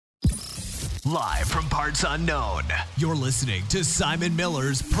Live from parts unknown, you're listening to Simon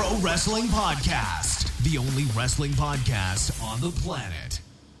Miller's Pro Wrestling Podcast, the only wrestling podcast on the planet,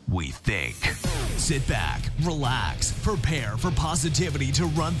 we think. Sit back, relax, prepare for positivity to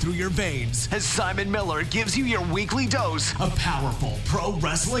run through your veins as Simon Miller gives you your weekly dose of powerful pro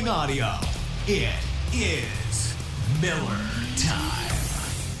wrestling audio. It is Miller Time.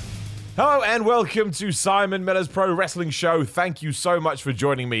 Hello and welcome to Simon Miller's Pro Wrestling Show. Thank you so much for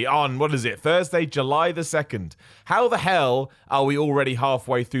joining me on, Thursday, July the 2nd. How the hell are we already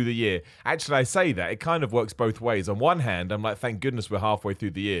halfway through the year? Actually, I say that, it kind of works both ways. On one hand, I'm like, thank goodness we're halfway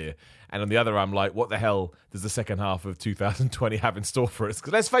through the year. And on the other, I'm like, what the hell does the second half of 2020 have in store for us?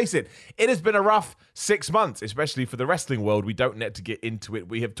 Because let's face it, it has been a rough 6 months, especially for the wrestling world. We don't need to get into it.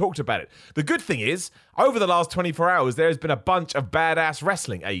 We have talked about it. The good thing is, over the last 24 hours, there has been a bunch of badass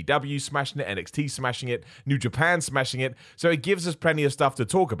wrestling. AEW smashing it, NXT smashing it, New Japan smashing it. So it gives us plenty of stuff to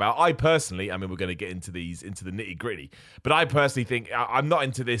talk about. I personally, we're going to get into the nitty gritty, but I personally think I'm not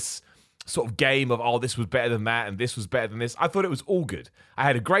into this sort of game of, this was better than that and this was better than this. I thought it was all good. I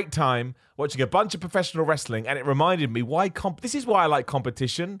had a great time watching a bunch of professional wrestling, and it reminded me this is why I like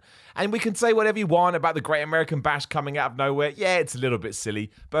competition. And we can say whatever you want about the Great American Bash coming out of nowhere. Yeah, it's a little bit silly,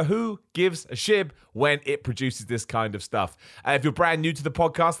 but who gives a shib when it produces this kind of stuff? If you're brand new to the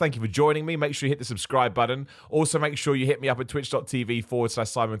podcast, thank you for joining me. Make sure you hit the subscribe button. Also, make sure you hit me up at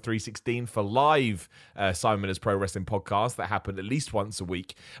twitch.tv/Simon316 for live Simon Miller's Pro Wrestling Podcast that happen at least once a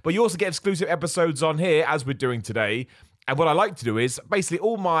week. But you also get exclusive episodes on here, as we're doing today. And what I like to do is basically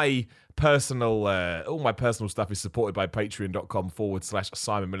all my personal stuff is supported by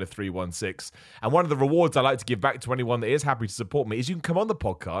patreon.com/Simon Miller 316. And one of the rewards I like to give back to anyone that is happy to support me is you can come on the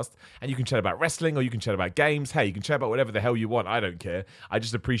podcast and you can chat about wrestling, or you can chat about games. Hey, you can chat about whatever the hell you want. I don't care. I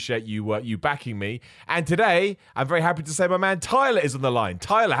just appreciate you backing me. And today, I'm very happy to say my man Tyler is on the line.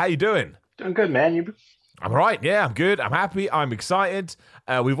 Tyler, how you doing? Doing good, man. I'm all right. Yeah, I'm good. I'm happy. I'm excited.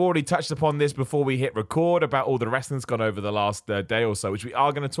 We've already touched upon this before we hit record about all the wrestling that's gone over the last day or so, which we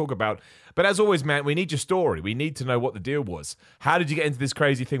are going to talk about. But as always, man, we need your story. We need to know what the deal was. How did you get into this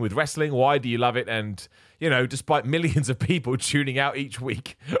crazy thing with wrestling? Why do you love it? And, despite millions of people tuning out each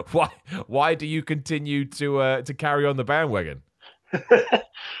week, why do you continue to carry on the bandwagon?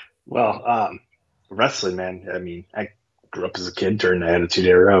 Well, wrestling, man. I grew up as a kid during the Attitude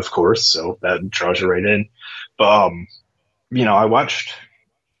Era, of course, so that draws you right in. But, I watched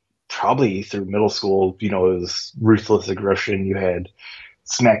probably through middle school, it was Ruthless Aggression. You had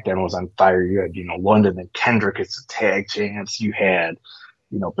SmackDown was on fire. You had, London and Kendrick as the tag champs. You had,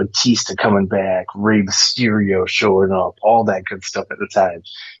 Batista coming back, Rey Mysterio showing up, all that good stuff at the time.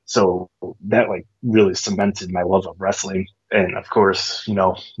 So that really cemented my love of wrestling. And of course,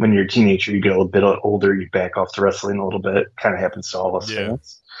 when you're a teenager, you get a little bit older, you back off to wrestling a little bit. Kind of happens to all of us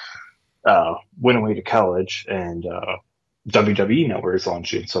fans. Went away to college, and WWE Network is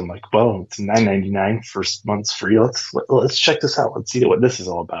launching. So I'm like, well, it's $9.99, first month's free. Let's check this out. Let's see what this is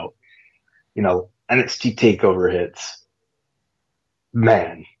all about. NXT TakeOver hits.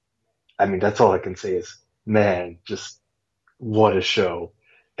 Man, that's all I can say is, man, just what a show.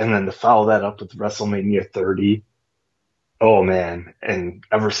 And then to follow that up with WrestleMania 30. Oh, man. And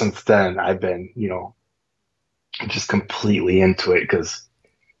ever since then, I've been, just completely into it, because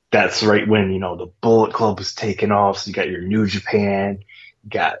that's right when, the Bullet Club was taking off. So you got your New Japan, you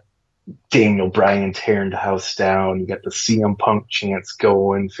got Daniel Bryan tearing the house down, you got the CM Punk chants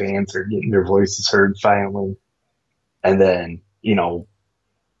going, fans are getting their voices heard finally. And then,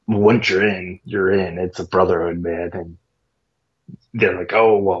 once you're in. It's a brotherhood, man. And they're like,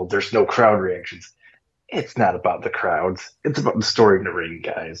 oh, well, there's no crowd reactions. It's not about the crowds. It's about the story in the ring,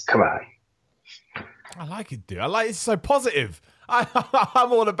 guys. Come on. I like it, dude. It's so positive.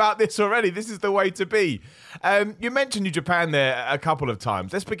 I'm all about this already. This is the way to be. You mentioned New Japan there a couple of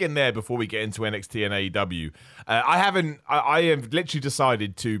times. Let's begin there before we get into NXT and AEW. I have literally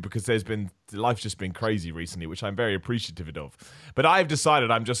decided to, because life's just been crazy recently, which I'm very appreciative of. But I've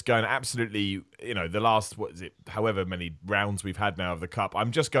decided I'm just going to absolutely, the last, however many rounds we've had now of the Cup,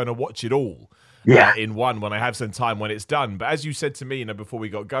 I'm just going to watch it all. In one when I have some time when it's done. But as you said to me, before we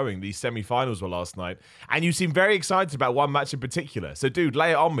got going, these semi-finals were last night, and you seem very excited about one match in particular. So, dude, lay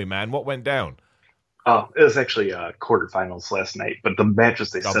it on me, man. What went down? Oh, it was actually quarterfinals last night, but the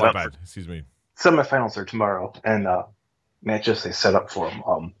matches they set up. Excuse me. Semifinals are tomorrow, and matches they set up for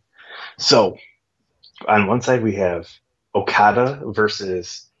them. So, on one side we have Okada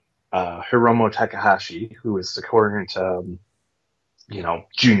versus Hiromu Takahashi, who is the current,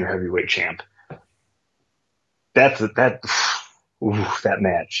 junior heavyweight champ. That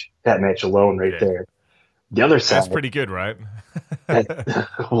match alone right there. The other side, That's pretty good, right?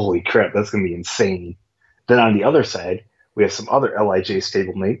 holy crap, that's going to be insane. Then on the other side, we have some other LIJ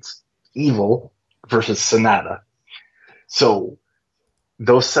stablemates, Evil versus Sonata. So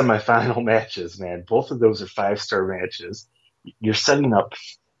those semifinal matches, man, both of those are 5-star matches. You're setting up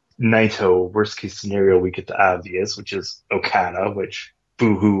Naito. Worst case scenario, we get the obvious, which is Okada, which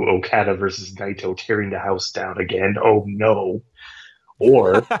boo-hoo, Okada versus Naito tearing the house down again. Oh no.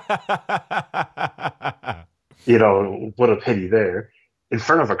 Or, what a pity there. In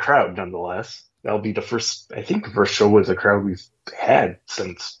front of a crowd, nonetheless. That'll be the first show with a crowd we've had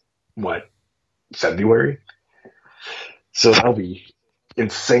since, February? So that'll be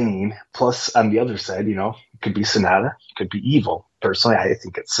insane. Plus, on the other side, it could be Sonata, it could be Evil. Personally, I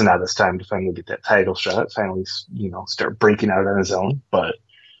think it's Sonata's time to finally get that title shot, finally, start breaking out on his own. But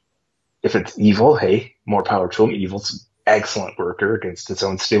if it's Evil, hey, more power to him. Evil's an excellent worker against his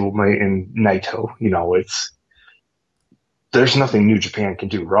own stablemate in Naito. There's nothing New Japan can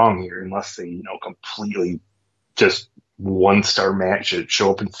do wrong here unless they, completely just 1-star match it,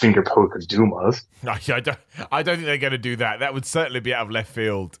 show up in finger poke of Dumas. I don't think they're going to do that. That would certainly be out of left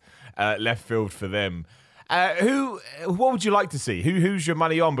field for them. What would you like to see? Who's your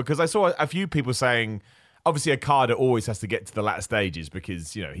money on? Because I saw a few people saying, obviously Okada always has to get to the latter stages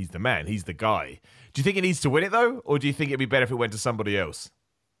because, he's the man, he's the guy. Do you think he needs to win it though? Or do you think it'd be better if it went to somebody else?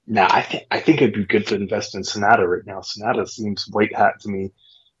 Nah, I think it'd be good to invest in Sonata right now. Sonata seems white hot to me.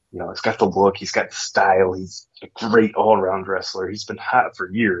 He's got the look, he's got the style, he's a great all-around wrestler. He's been hot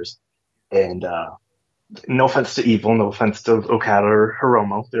for years. And no offense to Evil, no offense to Okada or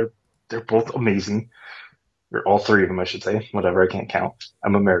Hiromu. They're both amazing. Or all three of them, I should say. Whatever, I can't count.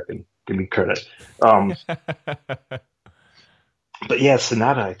 I'm American. Give me credit. But yeah,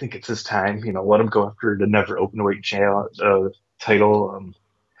 Sonata, I think it's his time. Let him go after the never openweight title.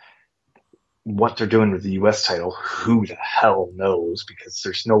 What they're doing with the U.S. title, who the hell knows? Because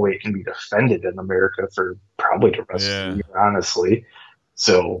there's no way it can be defended in America for probably the rest of the year, honestly.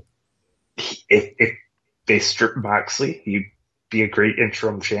 So if they strip Moxley, he'd be a great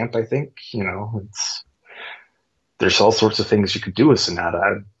interim champ, I think. There's all sorts of things you could do with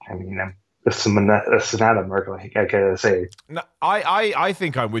Sonata. I mean, a Sonata mark, I gotta say. No, I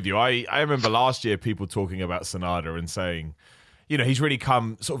think I'm with you. I remember last year people talking about Sonata and saying, he's really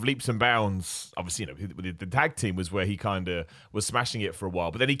come sort of leaps and bounds. Obviously, the tag team was where he kind of was smashing it for a while.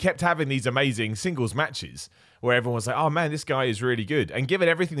 But then he kept having these amazing singles matches where everyone was like, oh man, this guy is really good. And given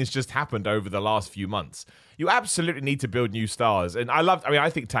everything that's just happened over the last few months, you absolutely need to build new stars. And I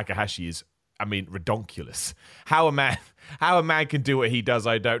think Takahashi is, redonkulous. How a man can do what he does,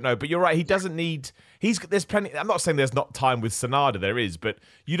 I don't know. But you're right, he doesn't need... There's plenty... I'm not saying there's not time with Sonata, there is, but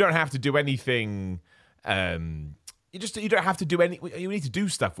you don't have to do anything... You don't have to do any... You need to do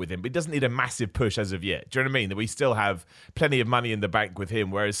stuff with him, but he doesn't need a massive push as of yet. Do you know what I mean? That we still have plenty of money in the bank with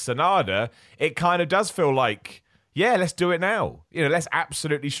him, whereas Sonata, it kind of does feel like, yeah, let's do it now. Let's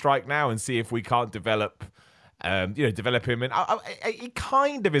absolutely strike now and see if we can't develop him. And he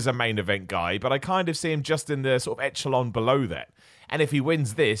kind of is a main event guy, but I kind of see him just in the sort of echelon below that. And if he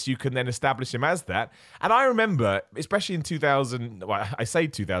wins this, you can then establish him as that. And I remember, especially in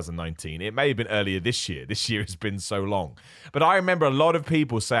 2019, it may have been earlier this year. This year has been so long. But I remember a lot of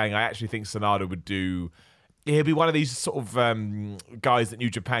people saying, I actually think Sonata he'll be one of these sort of guys that New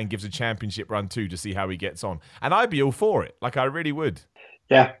Japan gives a championship run to see how he gets on. And I'd be all for it. I really would.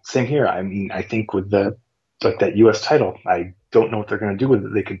 Yeah, same here. I think with that U.S. title, I don't know what they're going to do with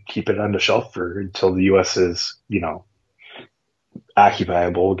it. They could keep it on the shelf until the U.S. is,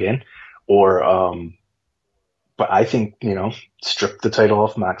 occupiable again, or but I think strip the title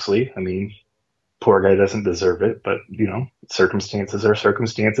off Moxley. Poor guy doesn't deserve it, but circumstances are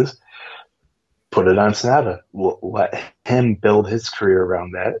circumstances. Put it on Sonata. Let him build his career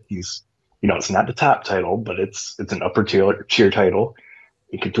around that. He's it's not the top title, but it's an upper tier title.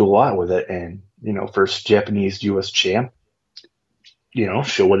 He could do a lot with it, and first Japanese U.S. champ.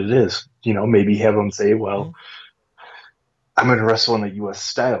 Show what it is. Maybe have him say, well, I'm going to wrestle in a U.S.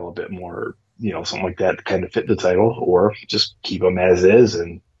 style a bit more, something like that to kind of fit the title, or just keep him as is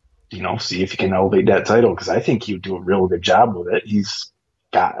and, see if you can elevate that title, because I think he would do a real good job with it. He's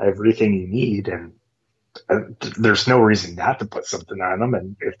got everything you need, and there's no reason not to put something on him,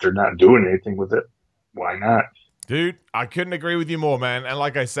 and if they're not doing anything with it, why not? Dude, I couldn't agree with you more, man. And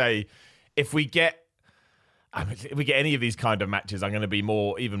like I say, if we get any of these kind of matches, I'm going to be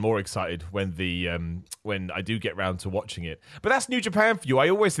even more excited when I do get round to watching it. But that's New Japan for you. I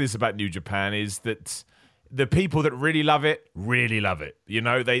always say this about New Japan is that the people that really love it.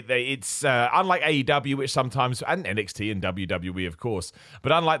 It's unlike AEW, which sometimes, and NXT and WWE, of course,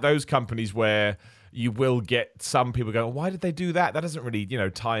 but unlike those companies where you will get some people going, why did they do that? That doesn't really,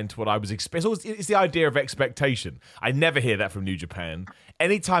 tie into what I was expecting. It's the idea of expectation. I never hear that from New Japan.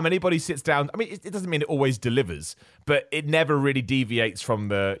 Anytime anybody sits down, I mean, it doesn't mean it always delivers, but it never really deviates from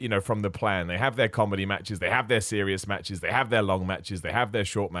the plan. They have their comedy matches, they have their serious matches, they have their long matches, they have their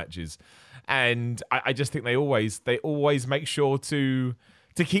short matches. And I just think they always make sure to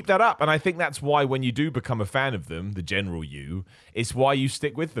keep that up. And I think that's why when you do become a fan of them, the general you, it's why you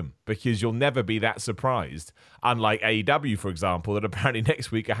stick with them, because you'll never be that surprised. Unlike AEW, for example, that apparently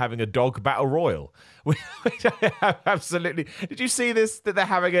next week are having a dog battle royal. Which I absolutely... Did you see this? That they're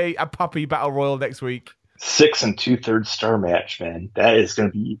having a puppy battle royal next week? 6 2/3 star match, man. That is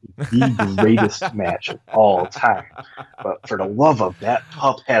going to be the greatest match of all time. But for the love of that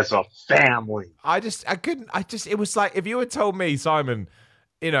pup has a family. It was like, if you had told me, Simon,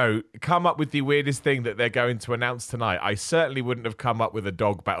 come up with the weirdest thing that they're going to announce tonight, I certainly wouldn't have come up with a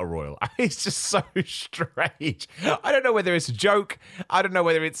dog battle royal. It's just so strange. I don't know whether it's a joke. I don't know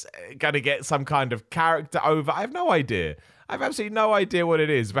whether it's going to get some kind of character over. I have no idea. I have absolutely no idea what it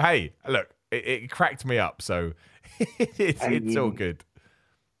is. But hey, look, it cracked me up, so it's all good.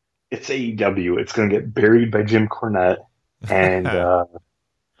 It's AEW. It's going to get buried by Jim Cornette, and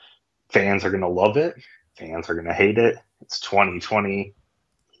fans are going to love it. Fans are going to hate it. It's 2020.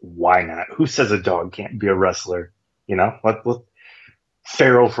 Why not? Who says a dog can't be a wrestler? Let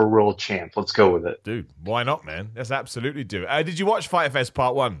Pharaoh for world champ. Let's go with it. Dude, why not, man? Let's absolutely do it. Did you watch Fyter Fest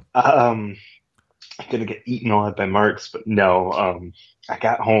Part 1? I'm going to get eaten alive by Marks, but no. I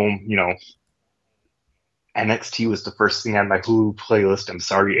got home, NXT was the first thing on my Hulu playlist. I'm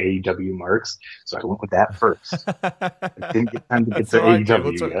sorry, AEW Marks. So I went with that first. I didn't get time to get to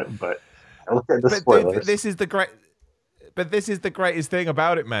AEW yet, but I looked at the spoilers. This is the greatest thing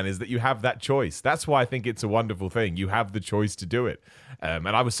about it, man, is that you have that choice. That's why I think it's a wonderful thing. You have the choice to do it. And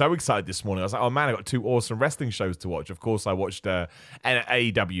I was so excited this morning. I was like, oh, man, I got 2 awesome wrestling shows to watch. Of course, I watched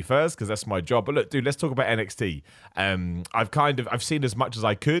AEW first because that's my job. But look, dude, let's talk about NXT. I've seen as much as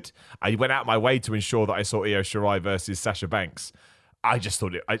I could. I went out my way to ensure that I saw Io Shirai versus Sasha Banks. I just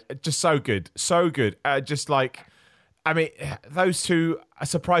thought just so good. So good. Those two,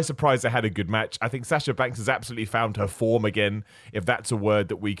 surprise, they had a good match. I think Sasha Banks has absolutely found her form again, if that's a word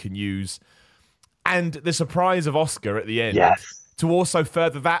that we can use. And the surprise of Asuka at the end, yes, to also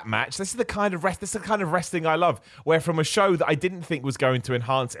further that match. This is the kind of wrestling I love, where from a show that I didn't think was going to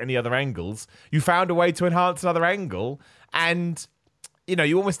enhance any other angles, you found a way to enhance another angle, and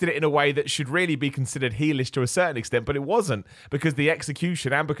you almost did it in a way that should really be considered heelish to a certain extent, but it wasn't, because the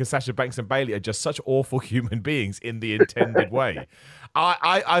execution and because Sasha Banks and Bayley are just such awful human beings in the intended way.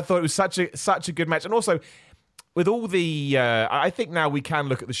 I thought it was such a good match. And also, with all the... I think now we can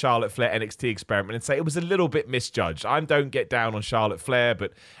look at the Charlotte Flair NXT experiment and say it was a little bit misjudged. I don't get down on Charlotte Flair,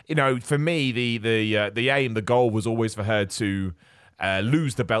 but, for me, the goal was always for her to...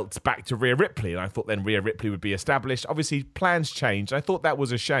 lose the belts back to Rhea Ripley, and I thought then Rhea Ripley would be established. Obviously, plans changed. I thought that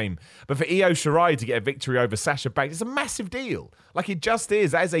was a shame. But for Io Shirai to get a victory over Sasha Banks, it's a massive deal. Like, it just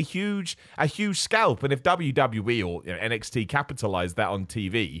is. That is a huge scalp. And if WWE or NXT capitalize that on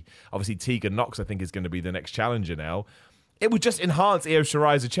TV, obviously Tegan Nox, I think, is going to be the next challenger now, it would just enhance Io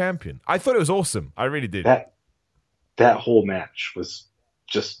Shirai as a champion. I thought it was awesome. I really did. That whole match was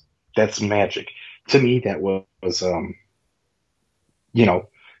just, that's magic. To me, that was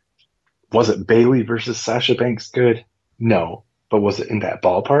was it Bayley versus Sasha Banks good? No. But was it in that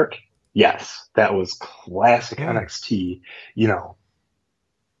ballpark? Yes. That was classic NXT.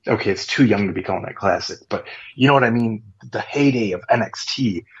 Okay, it's too young to be calling that classic, but you know what I mean? The heyday of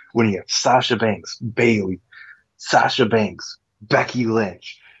NXT, when you have Sasha Banks, Bayley, Sasha Banks, Becky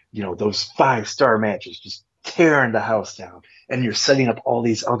Lynch, those 5-star matches just tearing the house down. And you're setting up all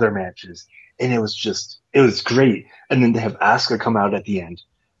these other matches. And it was great. And then to have Asuka come out at the end,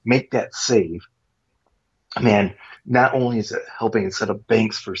 make that save. Man, not only is it helping set up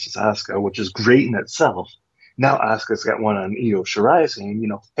Banks versus Asuka, which is great in itself, now Asuka's got one on Io Shirai saying,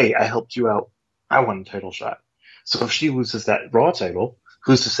 hey, I helped you out. I won a title shot. So if she loses that Raw title,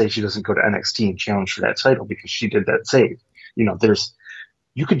 who's to say she doesn't go to NXT and challenge for that title because she did that save?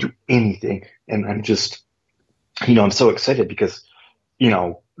 You could do anything. And I'm just, I'm so excited because,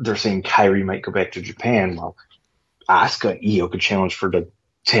 they're saying Kyrie might go back to Japan. Well, Asuka and Io could challenge for the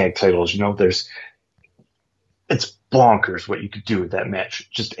tag titles. It's bonkers what you could do with that match.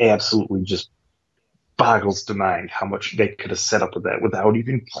 Just absolutely just boggles the mind how much they could have set up with that without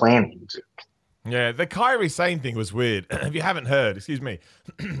even planning to. Yeah, the Kairi Sane thing was weird. If you haven't heard, excuse me,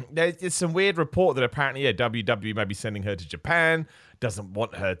 there's some weird report that apparently, WWE may be sending her to Japan, doesn't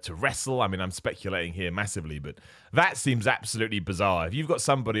want her to wrestle. I mean, I'm speculating here massively, but that seems absolutely bizarre. If you've got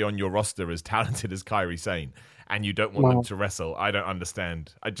somebody on your roster as talented as Kairi Sane and you don't want them to wrestle, I don't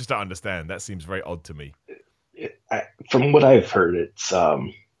understand. I just don't understand. That seems very odd to me. From what I've heard, it's, I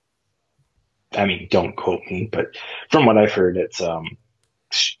mean, don't quote me, but from what I've heard, it's,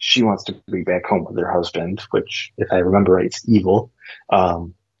 she wants to be back home with her husband, which, if I remember right, is Evil.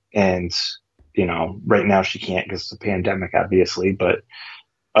 And, you know, right now she can't because of the pandemic, obviously. But,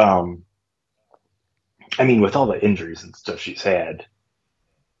 I mean, with all the injuries and stuff she's had,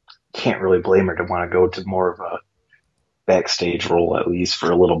 can't really blame her to want to go to more of a backstage role, at least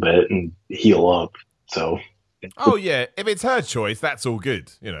for a little bit, and heal up. So. Oh yeah, if it's her choice, that's all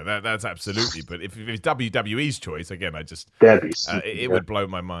good. You know, that's absolutely. But if it's WWE's choice, again, that'd be super, it would blow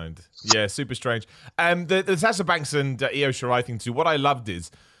my mind. Yeah, super strange. The Sasha Banks and Io Shirai thing too. What I loved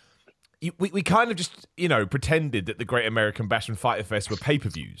is we kind of just, you know, pretended that the Great American Bash and Fyter Fest were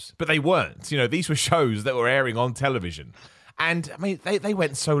pay-per-views, but they weren't. You know, these were shows that were airing on television, and I mean, they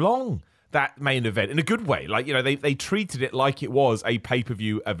went so long. That main event in a good way. Like, you know, they treated it like it was a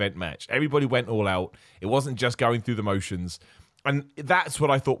pay-per-view event match. Everybody went all out. It wasn't just going through the motions. And that's what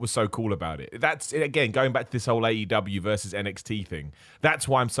I thought was so cool about it. That's, again, going back to this whole AEW versus NXT thing. That's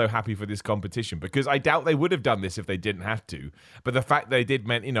why I'm so happy for this competition, because I doubt they would have done this if they didn't have to. But the fact they did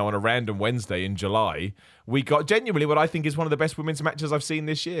meant, you know, on a random Wednesday in July, we got genuinely what I think is one of the best women's matches I've seen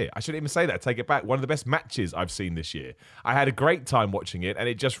this year. I shouldn't even say that. Take it back. One of the best matches I've seen this year. I had a great time watching it, and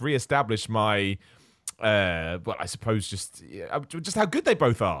it just reestablished my... well, I suppose just how good they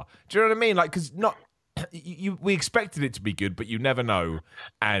both are. Do you know what I mean? Like, because we expected it to be good, but you never know.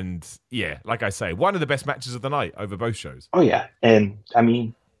 And yeah, like I say, one of the best matches of the night over both shows. Oh yeah, and I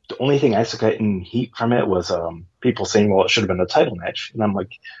mean, the only thing I took in heat from it was people saying, "Well, it should have been a title match," and I'm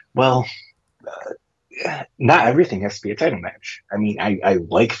like, "Well, not everything has to be a title match." I mean, I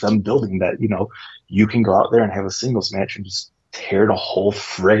like them building that. You know, you can go out there and have a singles match and just tear the whole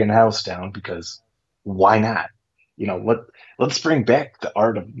friggin' house down, because why not? You know, let's bring back the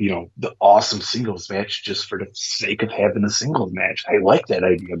art of, you know, the awesome singles match just for the sake of having a singles match. I like that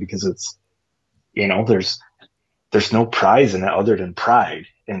idea because it's, you know, there's no prize in it other than pride.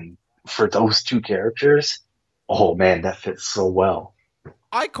 And for those two characters, oh man, that fits so well.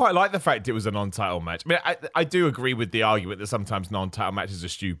 I quite like the fact it was a non-title match. I mean, I do agree with the argument that sometimes non-title matches are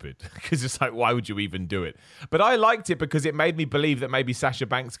stupid, because it's like, why would you even do it? But I liked it because it made me believe that maybe Sasha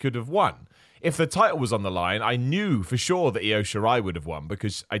Banks could have won. If the title was on the line, I knew for sure that Io Shirai would have won,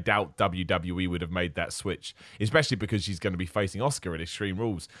 because I doubt WWE would have made that switch, especially because she's going to be facing Asuka at Extreme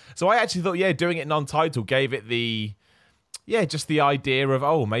Rules. So I actually thought, yeah, doing it non-title gave it just the idea of,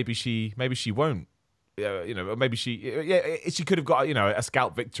 oh, maybe she won't. You know, maybe she could have got, you know, a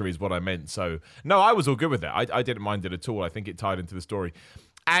scalp victory is what I meant. So, no, I was all good with it. I didn't mind it at all. I think it tied into the story.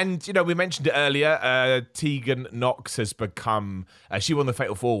 And, you know, we mentioned it earlier, Tegan Nox has become, she won the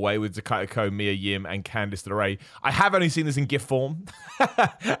Fatal 4-Way with Dakota Ko, Mia Yim, and Candice LeRae. I have only seen this in GIF form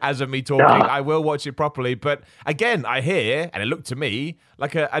as of me talking. Yeah. I will watch it properly. But again, I hear, and it looked to me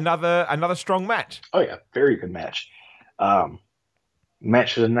like another strong match. Oh, yeah. Very good match.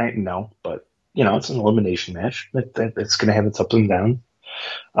 Match of the night, no, but you know, it's an elimination match. It's going to have its ups and downs.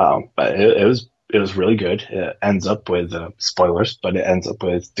 But it was really good. It ends up with, spoilers, but it ends up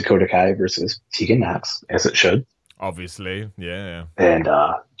with Dakota Kai versus Tegan Nox, as it should. Obviously, yeah. And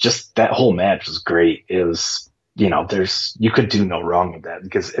just that whole match was great. It was, you know, you could do no wrong with that,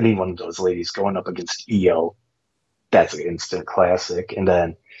 because any one of those ladies going up against Io, that's an instant classic. And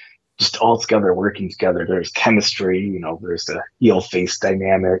then just all together, working together, there's chemistry, you know, there's the heel face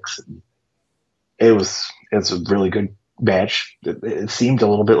dynamics. It's a really good match. It seemed a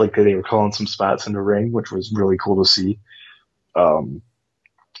little bit like they were calling some spots in the ring, which was really cool to see.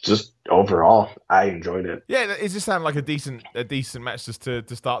 Just overall, I enjoyed it. Yeah, it just sounded like a decent match just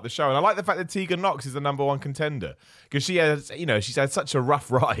to start the show. And I like the fact that Tegan Nox is the number one contender, because she's had such a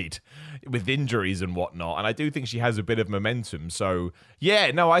rough ride with injuries and whatnot. And I do think she has a bit of momentum. So yeah,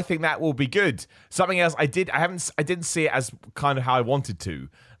 no, I think that will be good. Something else I didn't see it as kind of how I wanted to.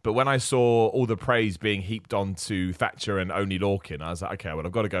 But when I saw all the praise being heaped onto Thatcher and Oney Lorcan, I was like, okay, well,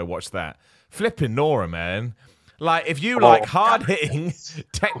 I've got to go watch that. Flipping Nora, man. Like, if you like hard-hitting,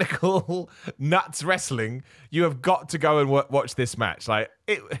 technical, nuts wrestling, you have got to go and watch this match. Like,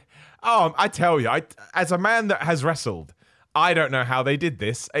 I tell you, as a man that has wrestled, I don't know how they did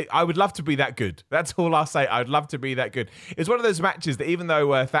this. I would love to be that good. That's all I'll say. I'd love to be that good. It's one of those matches that even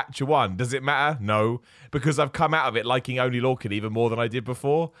though Thatcher won, does it matter? No, because I've come out of it liking Oney Lorcan even more than I did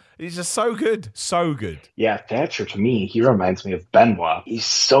before. He's just so good. So good. Yeah, Thatcher, to me, he reminds me of Benoit. He's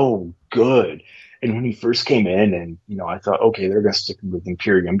so good. And when he first came in and, I thought, okay, they're going to stick with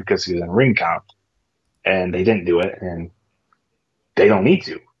Imperium because he was in ring count. And they didn't do it, and they don't need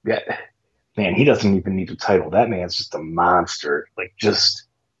to. Yeah. Man, he doesn't even need a title. That man's just a monster.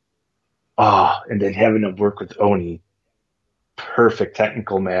 And then having him work with Oni, perfect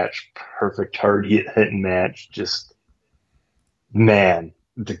technical match, perfect hard hitting match. Just, man,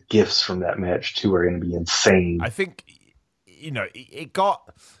 the gifts from that match too are going to be insane. I think, it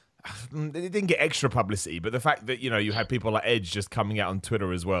didn't get extra publicity, but the fact that, you had people like Edge just coming out on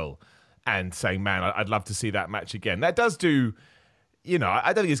Twitter as well and saying, man, I'd love to see that match again. That does do...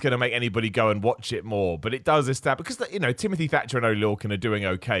 I don't think it's going to make anybody go and watch it more, but it does establish, because, Timothy Thatcher and Oney Lorcan are doing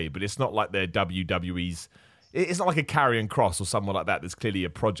okay, but it's not like they're WWE's, it's not like a Karrion Kross or someone like that that's clearly a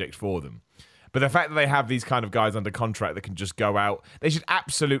project for them. But the fact that they have these kind of guys under contract that can just go out, they should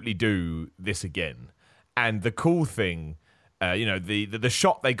absolutely do this again. And the cool thing, the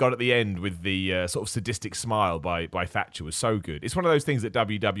shot they got at the end with the sort of sadistic smile by Thatcher was so good. It's one of those things that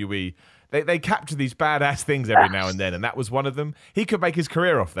WWE, they capture these badass things every now and then, and that was one of them. He could make his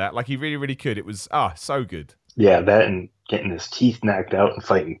career off that. He really, really could. It was, so good. Yeah, that and getting his teeth knocked out and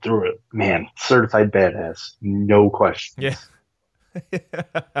fighting through it. Man, certified badass. No question. Yeah.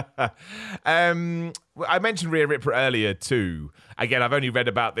 I mentioned Rhea Ripley earlier too. Again, I've only read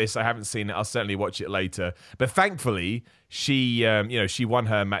about this. I haven't seen it. I'll certainly watch it later. But thankfully, she won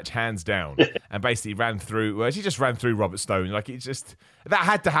her match hands down and basically ran through. She just ran through Robert Stone. That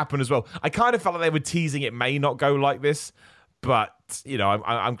had to happen as well. I kind of felt like they were teasing it may not go like this, but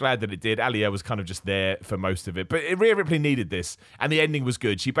I'm glad that it did. Aliyah was kind of just there for most of it, but Rhea Ripley needed this, and the ending was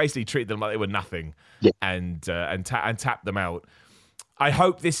good. She basically treated them like they were nothing, and tapped them out. I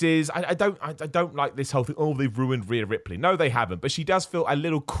hope this is. I don't like this whole thing. Oh, they've ruined Rhea Ripley. No, they haven't. But she does feel a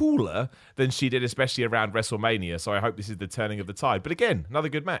little cooler than she did, especially around WrestleMania. So I hope this is the turning of the tide. But again, another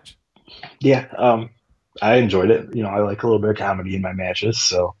good match. Yeah, I enjoyed it. I like a little bit of comedy in my matches,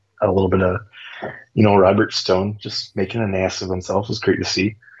 so a little bit of, Robert Stone just making an ass of himself was great to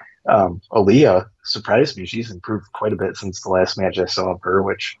see. Aaliyah surprised me. She's improved quite a bit since the last match I saw of her,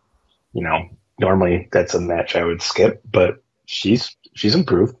 which, normally that's a match I would skip, but she's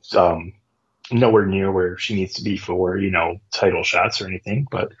improved. Nowhere near where she needs to be for, title shots or anything,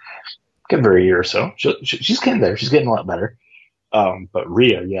 but give her a year or so. She's getting there. She's getting a lot better. But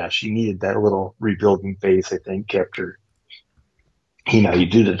Rhea, yeah, she needed that little rebuilding phase, I think, after, you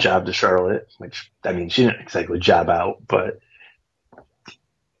do the job to Charlotte, which, she didn't exactly job out, but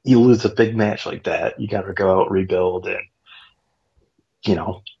you lose a big match like that, you got to go out, rebuild, and,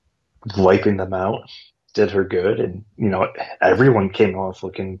 wiping them out did her good. And, everyone came off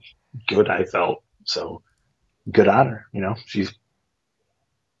looking good, I felt. So good on her. She's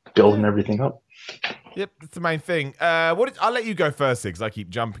building everything up. Yep, that's the main thing. I'll let you go first because I keep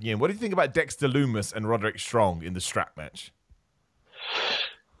jumping in. What do you think about Dexter Lumis and Roderick Strong in the strap match?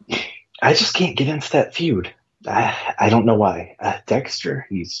 I just can't get into that feud. I don't know why. Dexter,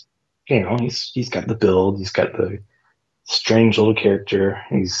 he's got the build. He's got the strange little character.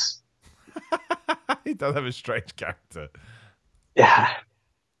 He does have a strange character. Yeah.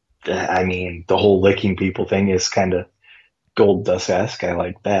 The whole licking people thing is kind of Gold Dust-esque. I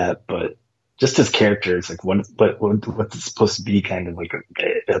like that, but just his character is like, what's it supposed to be? Kind of like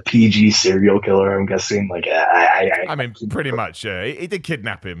a PG serial killer, I'm guessing. Pretty much, yeah. He did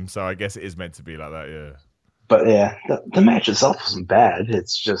kidnap him, so I guess it is meant to be like that, yeah. But yeah, the match itself wasn't bad.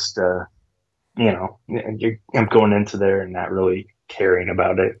 It's just, I'm going into there and not really caring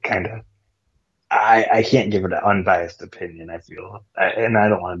about it, kind of. I can't give it an unbiased opinion, I feel. And I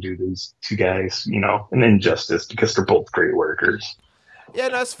don't want to do these two guys, an injustice because they're both great workers. Yeah,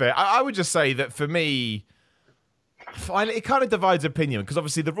 that's fair. I would just say that for me, it kind of divides opinion because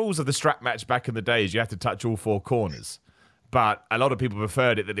obviously the rules of the strap match back in the day is you have to touch all four corners. But a lot of people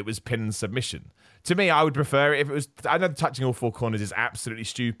preferred it that it was pin and submission. To me, I would prefer it if it was... I know touching all four corners is absolutely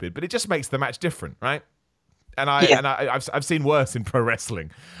stupid, but it just makes the match different, right? And I've seen worse in pro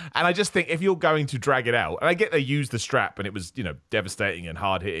wrestling. And I just think if you're going to drag it out, and I get they used the strap and it was, devastating and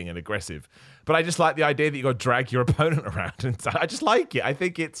hard hitting and aggressive, but I just like the idea that you got to drag your opponent around. And I just like it. I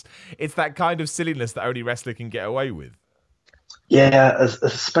think it's that kind of silliness that only wrestler can get away with. Yeah,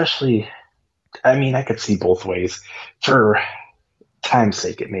 especially, I could see both ways. For time's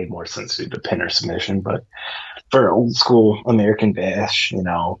sake, it made more sense to do the pin or submission, but for old school American Bash,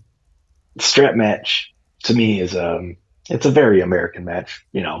 strap match to me is it's a very American match.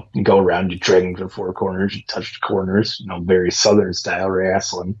 You go around, you drag into the four corners, you touch the corners. Very Southern style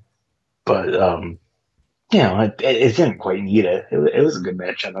wrestling. But it didn't quite need it. It was a good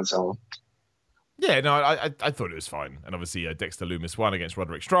match on its own. Yeah, no, I thought it was fine. And obviously, Dexter Lumis won against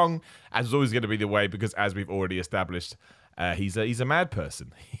Roderick Strong, as was always going to be the way, because as we've already established, he's a mad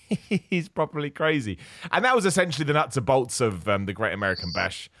person. He's properly crazy. And that was essentially the nuts and bolts of the Great American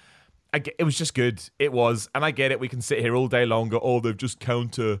Bash. It was just good. It was, and I get it. We can sit here all day longer. Oh, they've just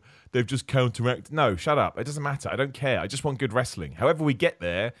counteracted. No, shut up. It doesn't matter. I don't care. I just want good wrestling. However we get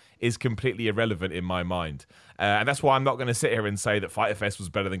there is completely irrelevant in my mind, and that's why I'm not going to sit here and say that Fyter Fest was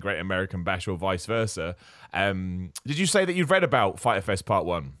better than Great American Bash or vice versa. Did you say that you've read about Fyter Fest Part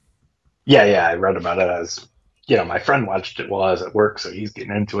 1? Yeah, I read about it as my friend watched it while I was at work, so he's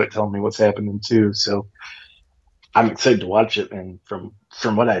getting into it, telling me what's happening too. So I'm excited to watch it, and from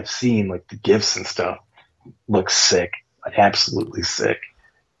what I've seen, like the gifts and stuff, looks sick, like absolutely sick.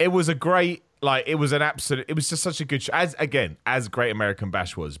 It was a great, it was just such a good show, as Great American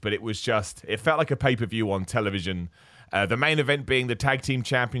Bash was, but it felt like a pay-per-view on television. The main event being the Tag Team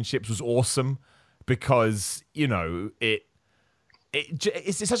Championships was awesome because,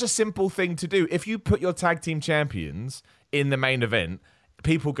 it's such a simple thing to do. If you put your Tag Team Champions in the main event,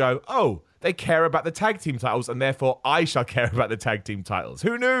 people go, oh, they care about the tag team titles, and therefore I shall care about the tag team titles.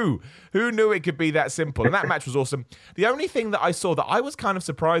 Who knew? Who knew it could be that simple? And that match was awesome. The only thing that I saw that I was kind of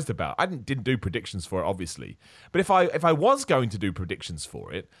surprised about, I didn't do predictions for it, obviously, but if I was going to do predictions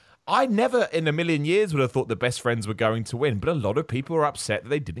for it, I never in a million years would have thought the best friends were going to win, but a lot of people are upset that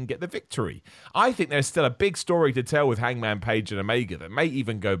they didn't get the victory. I think there's still a big story to tell with Hangman Page and Omega that may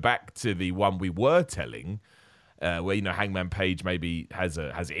even go back to the one we were telling, where Hangman Page maybe has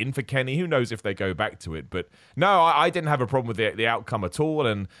it in for Kenny. Who knows if they go back to it? But no, I didn't have a problem with the outcome at all,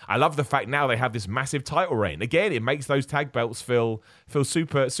 and I love the fact now they have this massive title reign. Again, it makes those tag belts feel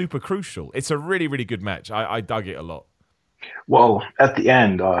super super crucial. It's a really really good match. I dug it a lot. Well, at the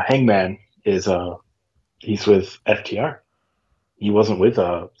end, Hangman is he's with FTR. He wasn't with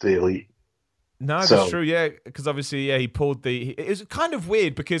the Elite. No, that's true, yeah, because obviously, he poured it was kind of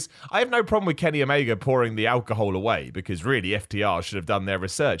weird because I have no problem with Kenny Omega pouring the alcohol away because really FTR should have done their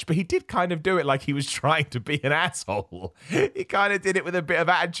research, but he did kind of do it like he was trying to be an asshole. He kind of did it with a bit of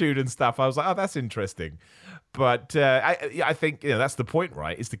attitude and stuff. I was like, oh, that's interesting. But I think that's the point,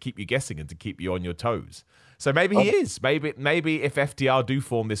 right, is to keep you guessing and to keep you on your toes. So maybe he is. Maybe if FTR do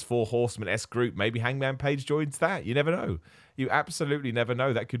form this Four Horsemen-esque group, maybe Hangman Page joins that. You never know. You absolutely never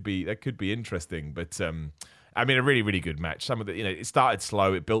know. That could be interesting. But I mean, a really, really good match. Some of the, it started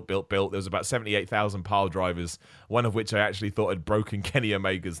slow. It built. There was about 78,000 pile drivers, one of which I actually thought had broken Kenny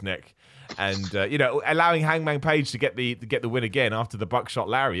Omega's neck. And allowing Hangman Page to get the win again after the buckshot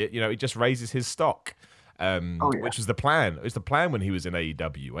lariat, it just raises his stock. Which was the plan. It was the plan when he was in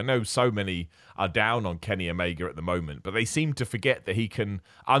AEW. I know so many are down on Kenny Omega at the moment, but they seem to forget that he can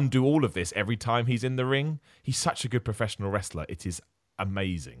undo all of this every time he's in the ring. He's such a good professional wrestler. It is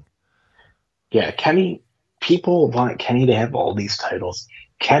amazing. Yeah, Kenny, people want Kenny to have all these titles.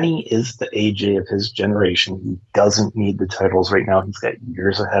 Kenny is the AJ of his generation. He doesn't need the titles right now. He's got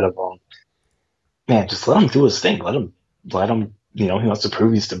years ahead of him. Man, just let him do his thing. Let him he wants to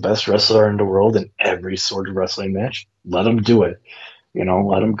prove he's the best wrestler in the world in every sort of wrestling match. Let him do it.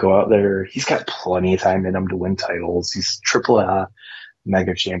 Let him go out there. He's got plenty of time in him to win titles. He's AAA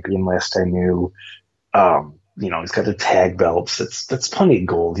mega champion last I knew. He's got the tag belts. That's plenty of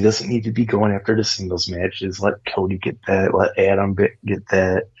gold. He doesn't need to be going after the singles matches. Let Cody get that. Let Adam get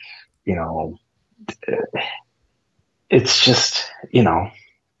that. It's just,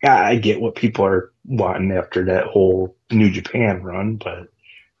 I get what people are wanting after that whole New Japan run, but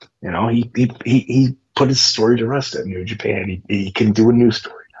he put his story to rest at New Japan. He can do a new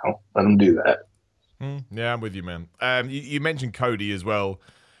story now. Let him do that. Yeah, I'm with you, man. You mentioned Cody as well.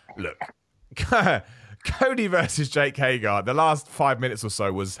 Look, Cody versus Jake Hager. The last 5 minutes or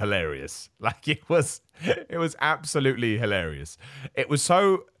so was hilarious. It was absolutely hilarious. It was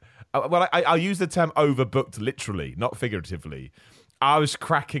so. Well, I'll use the term overbooked literally, not figuratively. I was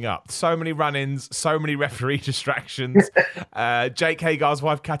cracking up. So many run-ins, so many referee distractions. Jake Hagar's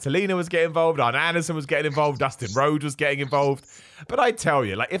wife, Catalina, was getting involved. Arn Anderson was getting involved. Dustin Rhodes was getting involved. But I tell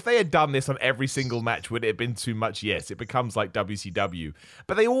you, if they had done this on every single match, would it have been too much? Yes, it becomes like WCW.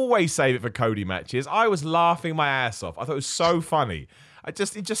 But they always save it for Cody matches. I was laughing my ass off. I thought it was so funny. It's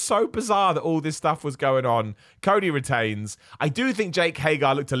just so bizarre that all this stuff was going on. Cody retains. I do think Jake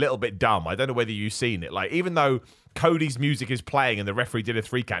Hagar looked a little bit dumb. I don't know whether you've seen it. Even though Cody's music is playing and the referee did a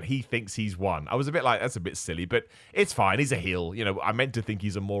 3 count, he thinks he's won. I was a bit like, that's a bit silly, but it's fine. He's a heel. I meant to think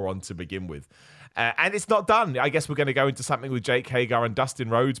he's a moron to begin with. And it's not done. I guess we're going to go into something with Jake Hager and Dustin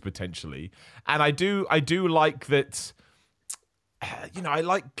Rhodes potentially. And I do like that. I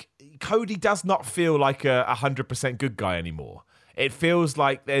like Cody does not feel like a 100% good guy anymore. It feels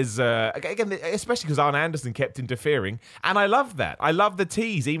like there's, again, especially because Arn Anderson kept interfering. And I love that. I love the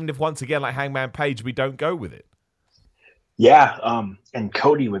tease, even if once again, like Hangman Page, we don't go with it. Yeah. And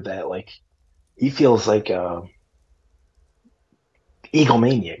Cody with that, like, he feels like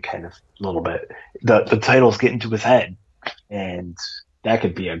egomaniac kind of a little bit. The titles get into his head. And that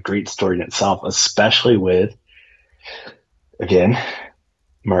could be a great story in itself, especially with, again,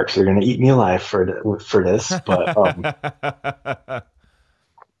 Marks are going to eat me alive for this, but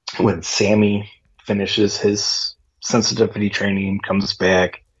when Sammy finishes his sensitivity training, comes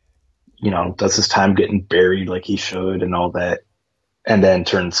back, does his time getting buried like he should and all that, and then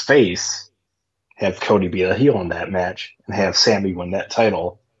turns face, have Cody be the heel in that match and have Sammy win that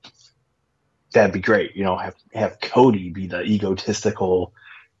title, that'd be great. Have Cody be the egotistical,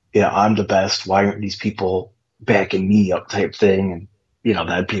 I'm the best, why aren't these people backing me up type thing, and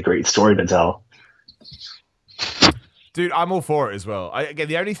that'd be a great story to tell. Dude, I'm all for it as well. Again,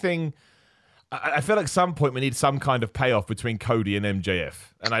 the only thing, I feel like at some point we need some kind of payoff between Cody and MJF.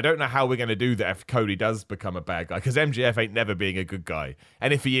 And I don't know how we're going to do that if Cody does become a bad guy, because MJF ain't never being a good guy.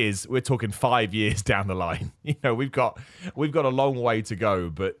 And if he is, we're talking 5 years down the line. We've got a long way to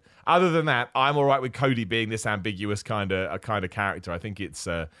go. But other than that, I'm all right with Cody being this ambiguous kind of character. I think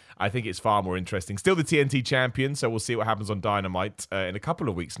it's far more interesting. Still the TNT champion, so we'll see what happens on Dynamite in a couple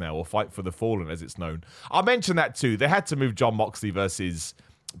of weeks now, or Fight for the Fallen as it's known. I'll mention that too. They had to move Jon Moxley versus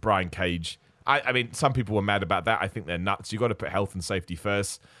Brian Cage. I mean, some people were mad about that. I think they're nuts. You've got to put health and safety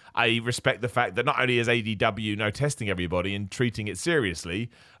first. I respect the fact that not only is AEW testing everybody and treating it seriously,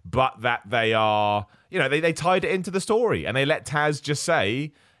 but that they are, they tied it into the story and they let Taz just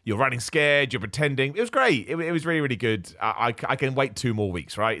say, you're running scared, you're pretending. It was great. It was really, really good. I can wait 2 more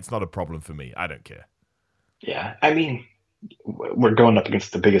weeks, right? It's not a problem for me. I don't care. Yeah, I mean, we're going up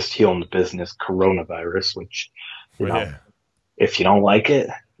against the biggest heel in the business, coronavirus, which, if you don't like it,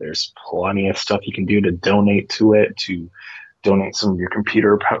 there's plenty of stuff you can do to donate to it, to donate some of your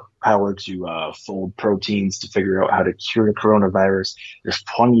computer power to fold proteins to figure out how to cure the coronavirus. There's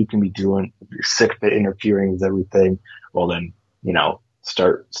plenty you can be doing. If you're sick of it interfering with everything, well then,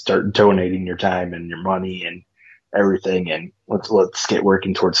 start donating your time and your money and everything, and let's get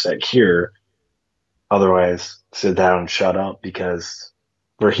working towards that cure. Otherwise, sit down and shut up, because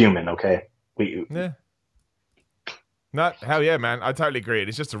we're human, okay? Yeah. No, hell yeah, man. I totally agree.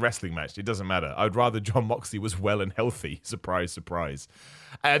 It's just a wrestling match. It doesn't matter. I'd rather Jon Moxley was well and healthy. Surprise, surprise.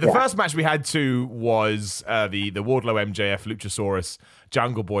 The first match we had too was the Wardlow MJF Luchasaurus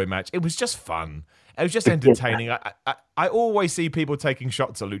Jungle Boy match. It was just fun. It was just entertaining. I always see people taking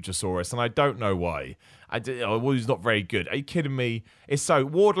shots at Luchasaurus, and I don't know why. He's not very good. Are you kidding me? It's so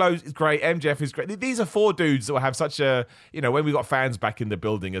Wardlow is great. MJF is great. These are 4 dudes that will have such a, when we got fans back in the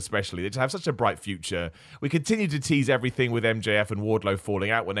building, especially, they just have such a bright future. We continue to tease everything with MJF and Wardlow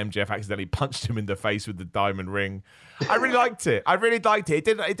falling out when MJF accidentally punched him in the face with the diamond ring. I really liked it. It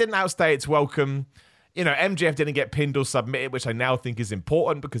didn't outstay its welcome. MJF didn't get pinned or submitted, which I now think is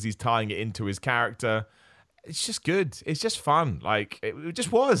important because he's tying it into his character. It's just good. It's just fun. Like, it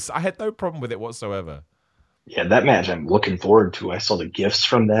just was. I had no problem with it whatsoever. Yeah, that match I'm looking forward to. I saw the gifs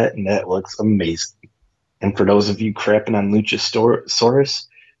from that, and that looks amazing. And for those of you crapping on Luchasaurus,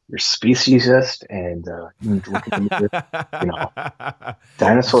 you're speciesist, and you need to look at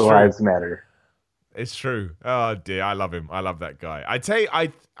dinosaur lives matter. It's true. Oh dear, I love him. I love that guy. I'd say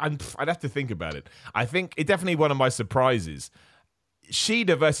I'd have to think about it. I think it definitely one of my surprises.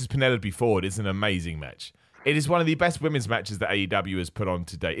 Shida versus Penelope Ford is an amazing match. It is one of the best women's matches that AEW has put on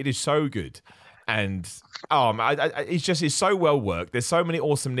today. It is so good. And it's so well worked. There's so many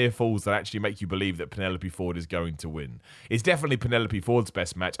awesome near falls that actually make you believe that Penelope Ford is going to win. It's definitely Penelope Ford's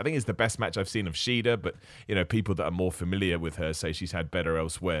best match. I think it's the best match I've seen of Shida, but people that are more familiar with her say she's had better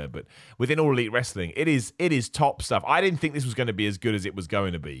elsewhere. But within All Elite Wrestling, it is top stuff. I didn't think this was going to be as good as it was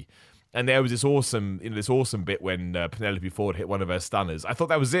going to be. And there was this awesome bit when Penelope Ford hit one of her stunners. I thought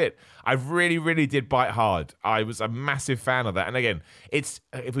that was it. I really, really did bite hard. I was a massive fan of that. And again, if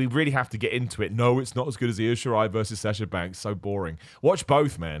we really have to get into it, no, it's not as good as Io Shirai versus Sasha Banks. So boring. Watch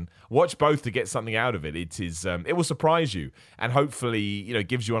both, man. Watch both to get something out of it. It will surprise you, and hopefully,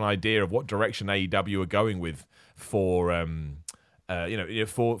 gives you an idea of what direction AEW are going with for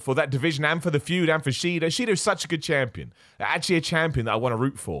for that division and for the feud and for Shida. Shida is such a good champion. Actually a champion that I want to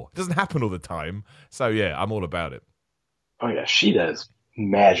root for. It doesn't happen all the time. So, yeah, I'm all about it. Oh, yeah, Shida is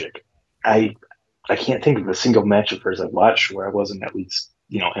magic. I can't think of a single match of hers I've watched where I wasn't at least,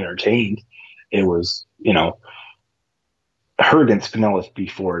 entertained. it was, her against Penelope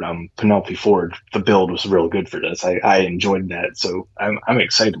Ford. Penelope Ford, the build was real good for this. I enjoyed that. So I'm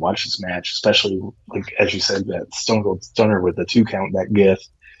excited to watch this match, especially, like, as you said, that Stone Cold Stunner with the 2 count, that gift.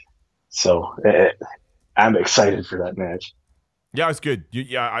 So I'm excited for that match. Yeah, it's good.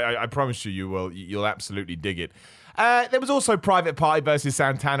 I promise you, you'll absolutely dig it. There was also Private Party versus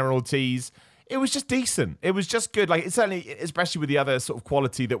Santana and Ortiz. It was just decent. It was just good. Like, it's certainly, especially with the other sort of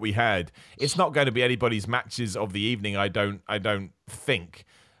quality that we had, it's not going to be anybody's matches of the evening, I don't think.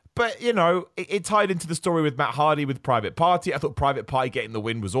 But, it tied into the story with Matt Hardy with Private Party. I thought Private Party getting the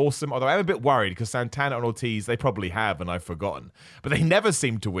win was awesome, although I'm a bit worried because Santana and Ortiz, they probably have, and I've forgotten. But they never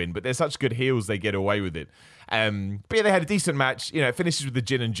seem to win, but they're such good heels, they get away with it. But yeah, they had a decent match. It finishes with the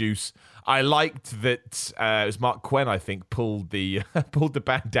gin and juice. I liked that it was Mark Quinn, I think, pulled the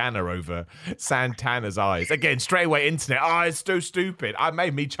bandana over Santana's eyes. Again, straight away internet. Oh, it's so stupid. It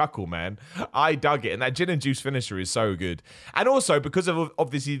made me chuckle, man. I dug it. And that gin and juice finisher is so good. And also, because of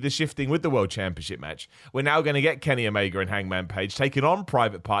obviously the shifting with the World Championship match, we're now going to get Kenny Omega and Hangman Page taking on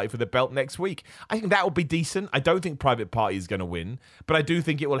Private Party for the belt next week. I think that will be decent. I don't think Private Party is going to win, but I do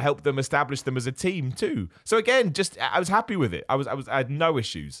think it will help them establish them as a team too. So again, I was happy with it. I had no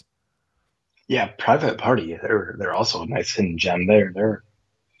issues. Yeah, Private Party, they're also a nice hidden gem there. They're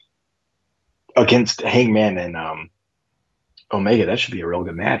against Hangman and Omega. That should be a real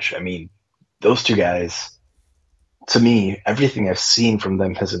good match. I mean, those two guys, to me, everything I've seen from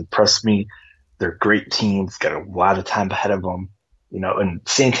them has impressed me. They're great teams, got a lot of time ahead of them. And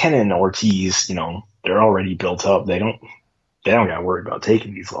Santana and Ortiz, they're already built up. They don't got to worry about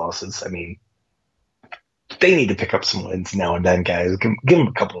taking these losses. I mean, they need to pick up some wins now and then, guys. Give them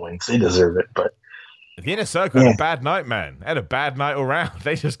a couple of wins. They deserve it. But the Inner Circle had a bad night, man. They had a bad night all round.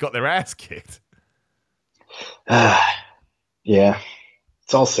 They just got their ass kicked. Yeah.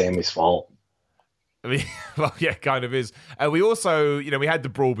 It's all Sammy's fault. I mean, well, yeah, it kind of is. We also, we had the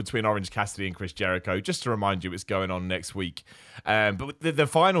brawl between Orange Cassidy and Chris Jericho. Just to remind you, it's going on next week. But the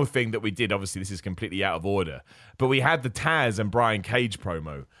final thing that we did, obviously, this is completely out of order, but we had the Taz and Brian Cage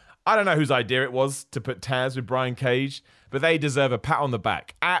promo. I don't know whose idea it was to put Taz with Brian Cage, but they deserve a pat on the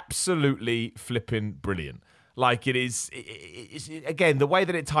back. Absolutely flipping brilliant. Like, it's again, the way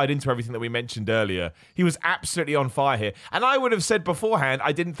that it tied into everything that we mentioned earlier, he was absolutely on fire here. And I would have said beforehand,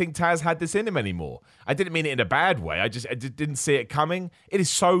 I didn't think Taz had this in him anymore. I didn't mean it in a bad way. I just didn't see it coming. It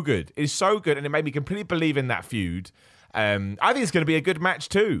is so good. It is so good, and it made me completely believe in that feud. I think it's going to be a good match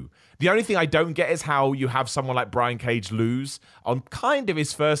too. The only thing I don't get is how you have someone like Brian Cage lose on kind of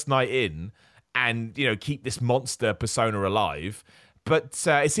his first night in and, keep this monster persona alive. But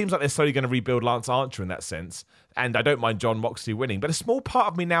it seems like they're slowly going to rebuild Lance Archer in that sense. And I don't mind John Moxley winning. But a small part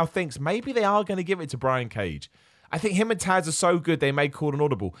of me now thinks maybe they are going to give it to Brian Cage. I think him and Taz are so good they may call an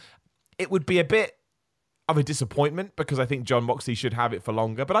audible. It would be a bit of a disappointment because I think John Moxley should have it for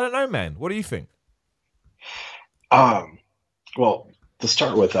longer. But I don't know, man. What do you think? Well, to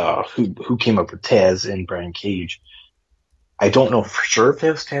start with, who came up with Taz and Brian Cage, I don't know for sure if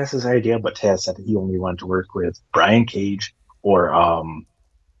it was Taz's idea, but Taz said he only wanted to work with Brian Cage or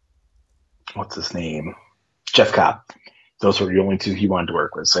what's his name, Jeff Cobb. Those were the only two he wanted to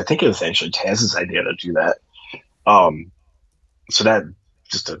work with. So I think it was actually Taz's idea to do that. So that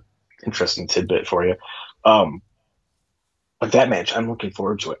just an interesting tidbit for you. But that match, I'm looking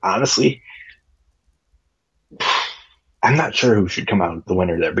forward to it. Honestly, I'm not sure who should come out the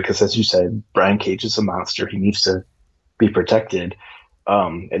winner there because, as you said, Brian Cage is a monster. He needs to be protected.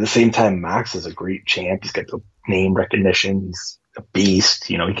 At the same time, Mox is a great champ. He's got the name recognition. He's a beast.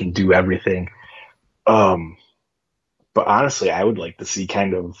 He can do everything. But honestly, I would like to see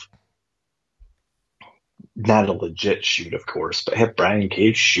kind of not a legit shoot, of course, but have Brian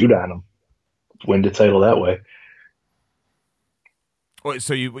Cage shoot on him, win the title that way. Wait,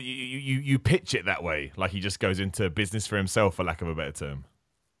 so you pitch it that way, like he just goes into business for himself, for lack of a better term.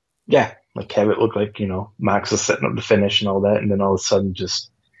 Yeah, like have it look like, Mox is setting up the finish and all that, and then all of a sudden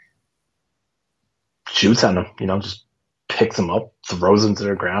just shoots on him, just picks him up, throws him to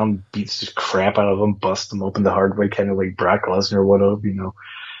the ground, beats the crap out of him, busts him open the hard way, kind of like Brock Lesnar would have,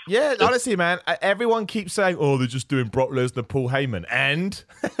 Yeah, honestly, man, everyone keeps saying, oh, they're just doing Brock Lesnar, Paul Heyman. And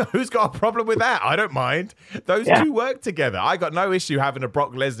who's got a problem with that? I don't mind. Those two work together. I got no issue having a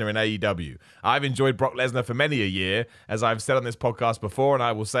Brock Lesnar in AEW. I've enjoyed Brock Lesnar for many a year, as I've said on this podcast before, and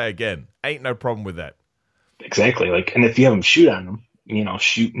I will say again, ain't no problem with that. Exactly. And if you have him shoot on him,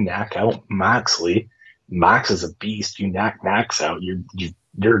 shoot and knock out Moxley. Mox is a beast. You knock Mox out,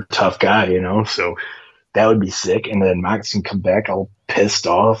 you're a tough guy, so that would be sick. And then Mox can come back all pissed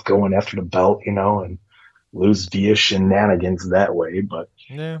off, going after the belt, and lose via shenanigans that way. But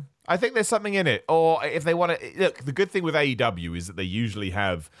yeah, I think there's something in it. Or if they want to... Look, the good thing with AEW is that they usually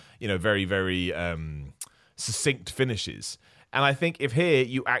have, very, very succinct finishes. And I think if here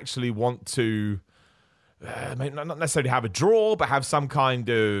you actually want to... not necessarily have a draw, but have some kind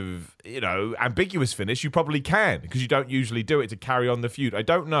of, ambiguous finish, you probably can, because you don't usually do it to carry on the feud. I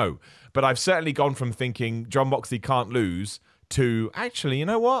don't know. But I've certainly gone from thinking Jon Moxley can't lose to, actually, you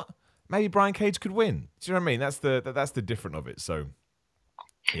know what? Maybe Brian Cage could win. Do you know what I mean? That's the difference of it. So,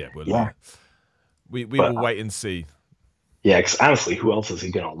 yeah, we will wait and see. Yeah, because honestly, who else is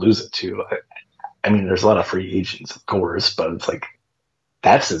he going to lose it to? I mean, there's a lot of free agents, of course, but it's like,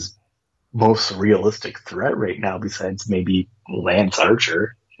 that's his most realistic threat right now, besides maybe Lance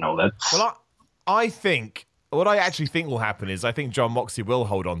Archer. That's... Well, I think... What I actually think will happen is I think Jon Moxley will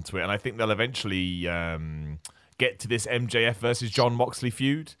hold on to it, and I think they'll eventually get to this MJF versus Jon Moxley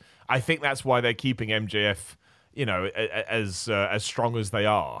feud. I think that's why they're keeping MJF, as strong as they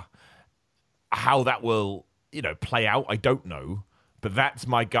are. How that will, play out, I don't know, but that's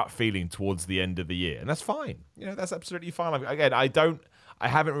my gut feeling towards the end of the year, and that's fine. That's absolutely fine. Again, I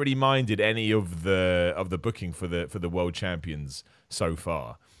haven't really minded any of the booking for the world champions so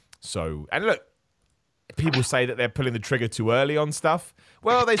far. So, and look. People say that they're pulling the trigger too early on stuff.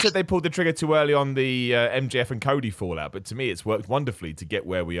 Well, they said they pulled the trigger too early on the MJF and Cody fallout, but to me, it's worked wonderfully to get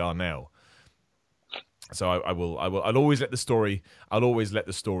where we are now. So I'll always let the story. I'll always let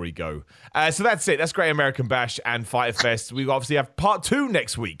the story go. So that's it. That's Great American Bash and Fyter Fest. We obviously have part 2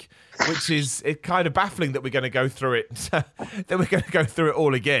 next week, which is kind of baffling that we're going to go through it. That we're going to go through it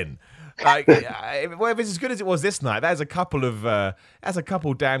all again. Like, well, if it's as good as it was this night, that's a couple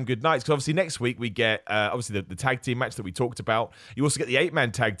damn good nights. Because obviously next week we get obviously the tag team match that we talked about. You also get the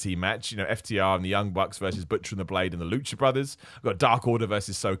 8-man tag team match. FTR and the Young Bucks versus Butcher and the Blade and the Lucha Brothers. We've got Dark Order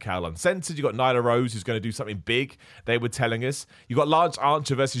versus SoCal Uncensored. You got Nyla Rose, who's going to do something big. They were telling us. You got Lance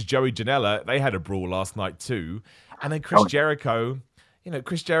Archer versus Joey Janela. They had a brawl last night too. And then Chris Jericho.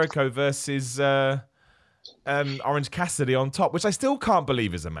 Chris Jericho versus. Orange Cassidy on top, which I still can't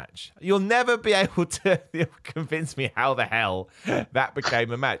believe is a match. You'll never be able to convince me how the hell that became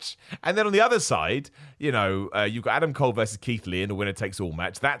a match. And then on the other side, you've got Adam Cole versus Keith Lee in a winner-takes-all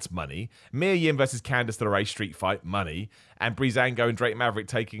match. That's money. Mia Yim versus Candice LeRae street fight, money. And Breezango and Drake Maverick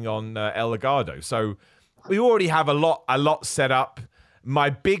taking on El Legado. So we already have a lot set up.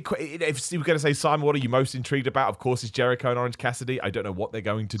 My big, if you were going to say, Simon, what are you most intrigued about? Of course, it's Jericho and Orange Cassidy. I don't know what they're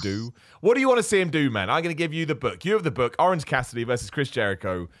going to do. What do you want to see him do, man? I'm going to give you the book. You have the book, Orange Cassidy versus Chris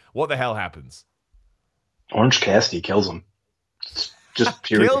Jericho. What the hell happens? Orange Cassidy kills him. Just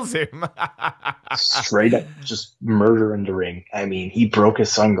pure. Kills him. Straight up, just murder in the ring. I mean, he broke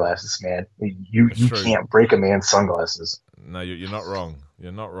his sunglasses, man. You can't break a man's sunglasses. No, you're not wrong.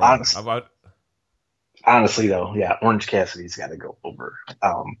 You're not wrong. Honestly, though, yeah, Orange Cassidy's got to go over.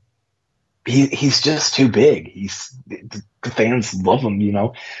 He's just too big. The fans love him,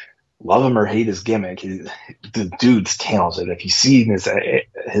 love him or hate his gimmick. The dude's talented. If you see his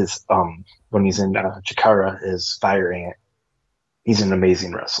when he's in Chikara, his firing it, he's an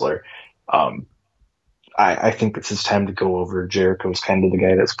amazing wrestler. I think it's his time to go over. Jericho's kind of the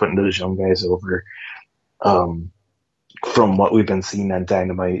guy that's putting those young guys over. From what we've been seeing on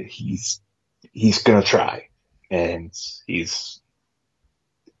Dynamite, he's gonna try, and he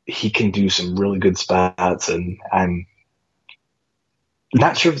can do some really good spots, and I'm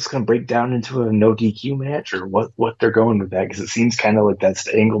not sure if it's gonna break down into a no DQ match or what they're going with that, because it seems kind of like that's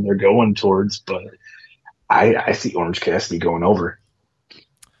the angle they're going towards. But I see Orange Cassidy going over.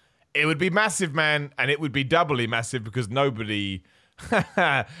 It would be massive, man, and it would be doubly massive because nobody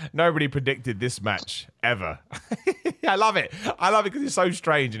predicted this match ever. I love it because it's so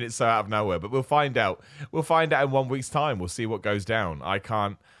strange and it's so out of nowhere. But we'll find out. We'll find out in 1 week's time. We'll see what goes down. I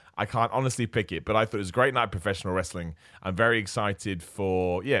can't honestly pick it, but I thought it was a great night of professional wrestling. I'm very excited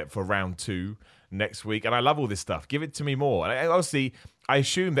for round 2 next week, and I love all this stuff. Give it to me more. And obviously, I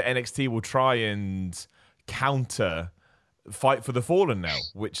assume that NXT will try and counter Fight for the Fallen now,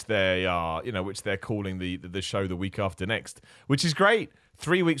 which they are, which they're calling the show the week after next, which is great.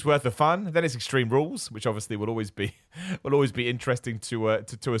 3 weeks worth of fun. Then it's Extreme Rules, which obviously will always be interesting to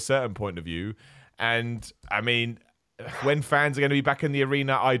a certain point of view. And I mean, when fans are going to be back in the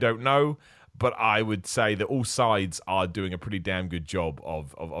arena, I don't know, but I would say that all sides are doing a pretty damn good job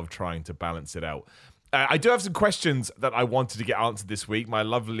of trying to balance it out. I do have some questions that I wanted to get answered this week. My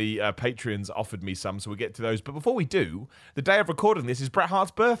lovely Patreons offered me some, so we'll get to those. But before we do, the day of recording this is Bret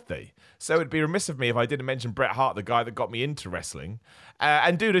Hart's birthday. So it'd be remiss of me if I didn't mention Bret Hart, the guy that got me into wrestling.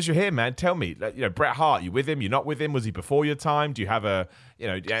 And dude, as you're here, man, tell me, Bret Hart, you with him? You're not with him? Was he before your time? Do you have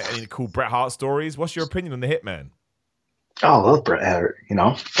any cool Bret Hart stories? What's your opinion on the Hitman? Oh, I love Bret Hart.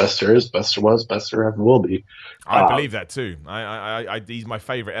 Best there is, best there was, best there ever will be. I believe that too. He's my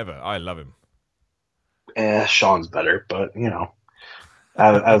favorite ever. I love him. Sean's better, but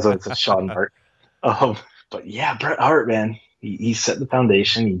as it's a Sean Mark. But yeah, Bret Hart, man, he set the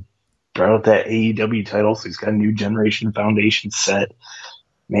foundation. He brought out that AEW title, so he's got a new generation foundation set.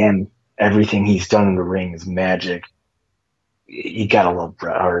 Man, everything he's done in the ring is magic. You gotta love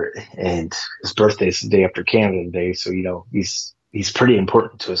Bret Hart, and his birthday's the day after Canada Day, so he's pretty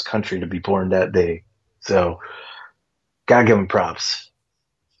important to his country to be born that day. So gotta give him props.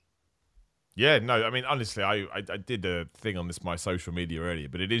 Yeah, no, I mean, honestly, I did a thing on my social media earlier,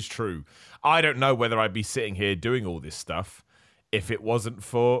 but it is true. I don't know whether I'd be sitting here doing all this stuff if it wasn't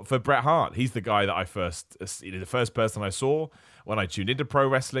for Bret Hart. He's the guy that the first person I saw when I tuned into pro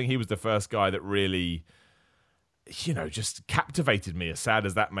wrestling. He was the first guy that really, just captivated me, as sad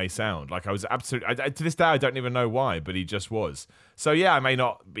as that may sound. Like, I was absolutely, to this day, I don't even know why, but he just was. So yeah, I may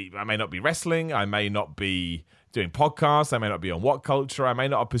not be wrestling. I may not be doing podcasts. I may not be on What Culture. I may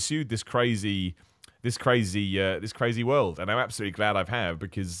not have pursued this crazy world, and I'm absolutely glad I have,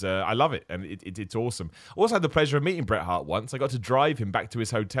 because I love it, and it's awesome. Also had the pleasure of meeting Bret Hart once. I got to drive him back to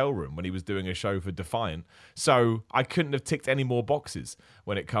his hotel room when he was doing a show for Defiant, so I couldn't have ticked any more boxes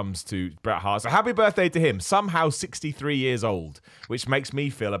when it comes to Bret Hart. So happy birthday to him, somehow 63 years old, which makes me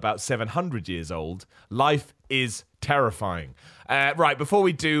feel about 700 years old. Life is terrifying. Right, before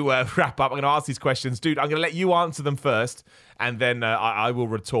we do wrap up, I'm going to ask these questions. Dude, I'm going to let you answer them first, and then I will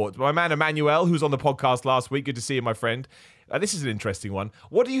retort. My man Emmanuel, who's on the podcast last week, good to see you, my friend. This is an interesting one.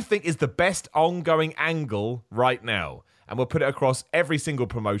 What do you think is the best ongoing angle right now? And we'll put it across every single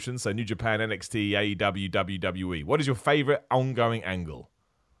promotion, so New Japan, NXT, AEW, WWE. What is your favorite ongoing angle?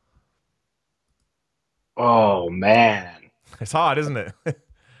 Oh, man. It's hard, isn't it?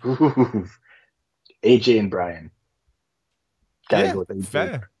 Ooh. AJ and Brian. Yeah,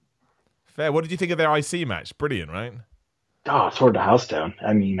 fair. What did you think of their IC match? Brilliant, right? Oh, it tore the house down.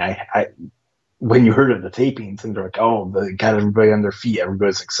 I mean, I when you heard of the tapings and they're like, oh, they got everybody on their feet,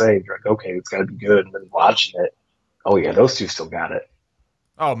 everybody's excited. You're like, okay, it's got to be good. And then watching it, oh yeah, those two still got it.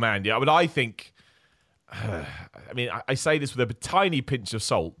 Oh man, yeah. But I think, I mean, I say this with a tiny pinch of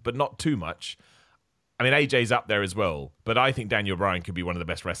salt, but not too much. I mean, AJ's up there as well, but I think Daniel Bryan could be one of the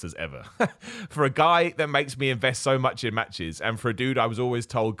best wrestlers ever. For a guy that makes me invest so much in matches, and for a dude I was always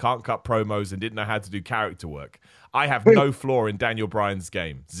told can't cut promos and didn't know how to do character work, I have no flaw in Daniel Bryan's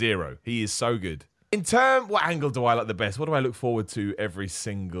game. Zero. He is so good. In terms, what angle do I like the best? What do I look forward to every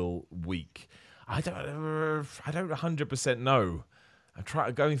single week? I don't 100% know.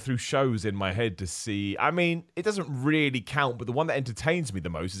 I'm going through shows in my head to see. I mean, it doesn't really count, but the one that entertains me the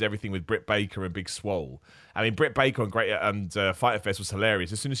most is everything with Britt Baker and Big Swole. I mean, Britt Baker on Fyter Fest was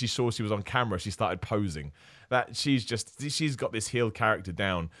hilarious. As soon as she saw she was on camera, she started posing. That she's got this heel character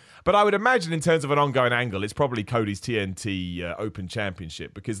down. But I would imagine in terms of an ongoing angle, it's probably Cody's TNT Open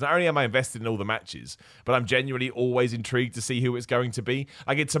Championship, because not only am I invested in all the matches, but I'm genuinely always intrigued to see who it's going to be.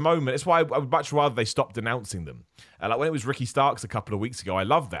 Like, it's a moment. It's why I would much rather they stopped announcing them. Like when it was Ricky Starks a couple of weeks ago, I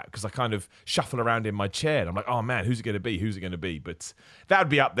loved that because I kind of shuffle around in my chair and I'm like, oh man, who's it going to be? Who's it going to be? But that would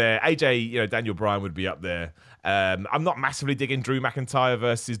be up there. AJ, Daniel Bryan would be up there. I'm not massively digging Drew McIntyre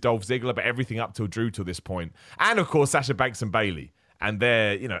versus Dolph Ziggler, but everything up till Drew till this point. And of course, Sasha Banks and Bayley. And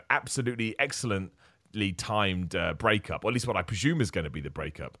their, absolutely excellently timed breakup, or at least what I presume is going to be the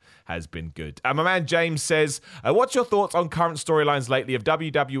breakup, has been good. My man James says, what's your thoughts on current storylines lately of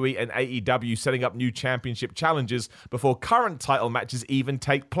WWE and AEW setting up new championship challenges before current title matches even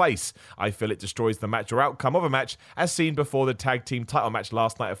take place? I feel it destroys the match or outcome of a match, as seen before the tag team title match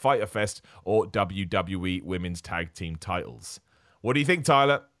last night at Fyter Fest or WWE Women's Tag Team titles. What do you think,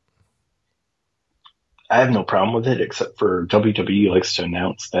 Tyler? I have no problem with it, except for WWE likes to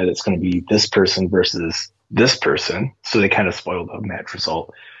announce that it's going to be this person versus this person, so they kind of spoil the match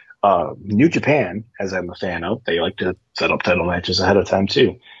result. New Japan, as I'm a fan of, they like to set up title matches ahead of time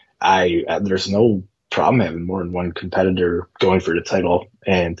too. There's no problem having more than one competitor going for the title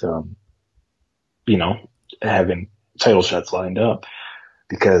and having title shots lined up,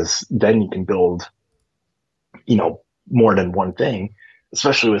 because then you can build more than one thing.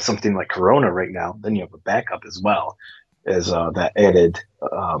 Especially with something like Corona right now, then you have a backup as well as that added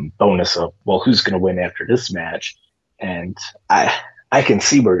bonus of, well, who's going to win after this match? And I can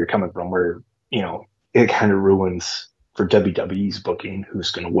see where you're coming from, where, it kind of ruins for WWE's booking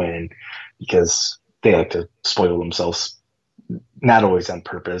who's going to win, because they like to spoil themselves, not always on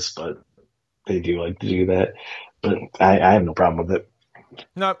purpose, but they do like to do that. But I have no problem with it.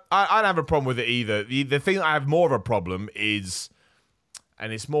 No, I don't have a problem with it either. The thing I have more of a problem is,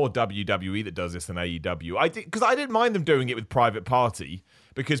 And it's more WWE that does this than AEW. Because I didn't mind them doing it with Private Party,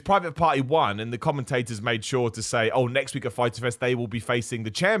 because Private Party won, and the commentators made sure to say, "Oh, next week at Fyter Fest they will be facing the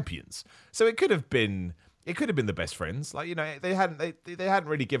champions." So it could have been the best friends. Like, they hadn't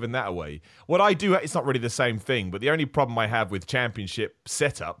really given that away. What I do, it's not really the same thing. But the only problem I have with championship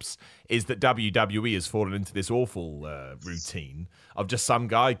setups is that WWE has fallen into this awful routine of just some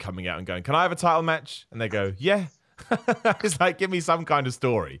guy coming out and going, "Can I have a title match?" And they go, "Yeah." It's like, give me some kind of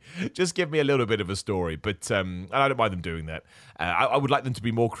story. Just give me a little bit of a story. But and I don't mind them doing that. I would like them to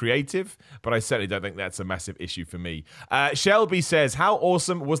be more creative, but I certainly don't think that's a massive issue for me. Shelby says, how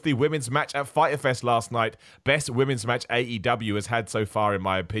awesome was the women's match at Fyter Fest last night? Best women's match AEW has had so far, in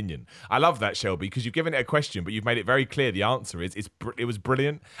my opinion. I love that, Shelby, because you've given it a question, but you've made it very clear the answer is it was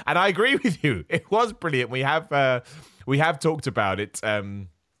brilliant. And I agree with you. It was brilliant. We have talked about it.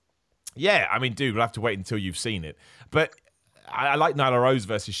 Yeah, I mean, dude, we'll have to wait until you've seen it. But I like Nyla Rose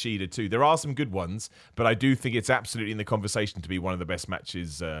versus Shida too. There are some good ones, but I do think it's absolutely in the conversation to be one of the best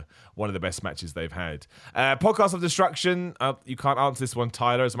matches. They've had. Podcast of Destruction. You can't answer this one,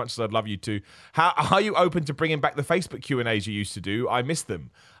 Tyler, as much as I'd love you to. How are you open to bringing back the Facebook Q&As you used to do? I miss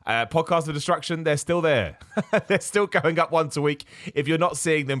them. Podcast of Destruction, they're still there. They're still going up once a week. If you're not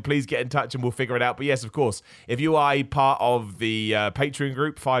seeing them, please get in touch and we'll figure it out. But yes, of course, if you are a part of the Patreon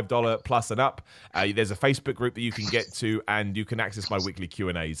group, $5 plus and up, there's a Facebook group that you can get to, and you can access my weekly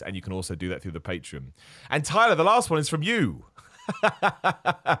Q&As, and you can also do that through the Patreon. And Tyler, the last one is from you.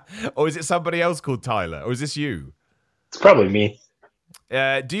 Or is it somebody else called Tyler? Or is this you? It's probably me.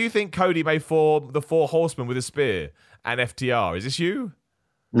 Do you think Cody may form the Four Horsemen with a spear and FTR? Is this you?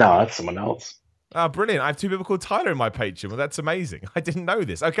 No, that's someone else. Oh, brilliant. I have two people called Tyler in my Patreon. Well, that's amazing. I didn't know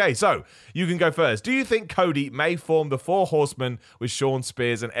this. Okay, so you can go first. Do you think Cody may form the Four Horsemen with Shawn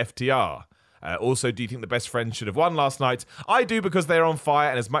Spears and FTR? Also, do you think the best friends should have won last night? I do, because they're on fire,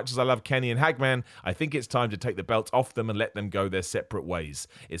 and as much as I love Kenny and Hagman, I think it's time to take the belt off them and let them go their separate ways.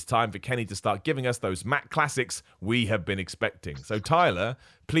 It's time for Kenny to start giving us those Mac classics we have been expecting. So, Tyler,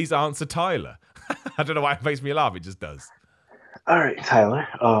 please answer Tyler. I don't know why it makes me laugh. It just does. All right, Tyler.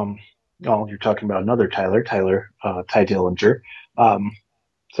 You're talking about another Tyler, Ty Dillinger.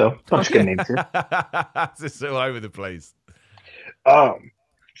 So, bunch of good names here. It's all over the place.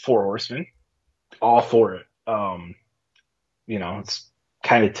 Four Horsemen. All for it. It's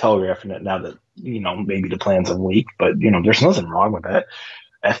kind of telegraphing it now that, maybe the plan's a week, but, there's nothing wrong with that.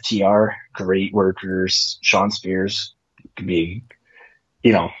 FTR, great workers. Shawn Spears could be,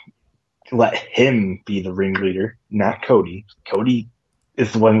 let him be the ringleader, not Cody. Cody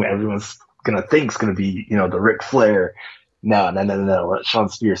is the one everyone's going to think is going to be, the Ric Flair. No. Let Shawn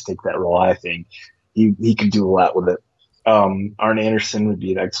Spears take that role, I think. He can do a lot with it. Arn Anderson would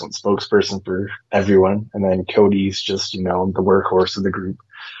be an excellent spokesperson for everyone. And then Cody's just, the workhorse of the group.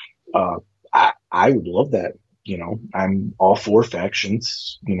 I would love that. I'm all for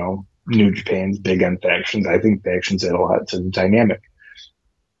factions, New Japan's big on factions. I think factions add a lot to the dynamic.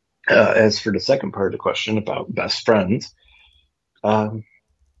 As for the second part of the question about best friends, I'm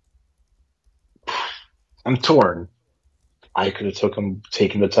torn. I could have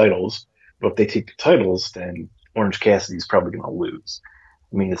taken the titles, but if they take the titles, then Orange Cassidy's probably going to lose.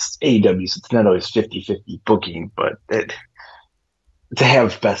 I mean, it's AEW, so it's not always 50-50 booking, but to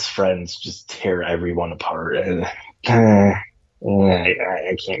have best friends just tear everyone apart, I can't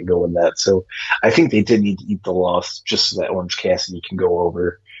go with that. So I think they did need to eat the loss just so that Orange Cassidy can go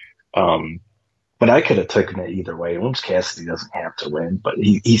over. But I could have taken it either way. Orange Cassidy doesn't have to win, but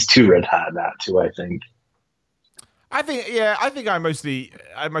he's too red hot not to, I think. I think I mostly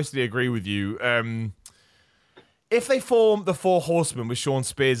agree with you. If they form the Four Horsemen with Shawn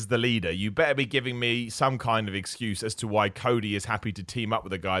Spears as the leader, you better be giving me some kind of excuse as to why Cody is happy to team up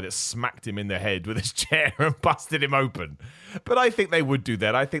with a guy that smacked him in the head with his chair and busted him open. But I think they would do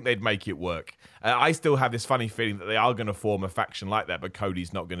that. I think they'd make it work. I still have this funny feeling that they are going to form a faction like that, but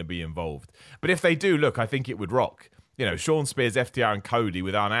Cody's not going to be involved. But if they do, look, I think it would rock. Shawn Spears, FTR, and Cody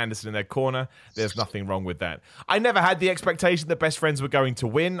with Arn Anderson in their corner, there's nothing wrong with that. I never had the expectation that Best Friends were going to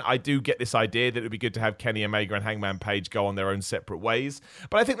win. I do get this idea that it would be good to have Kenny Omega and Hangman Page go on their own separate ways.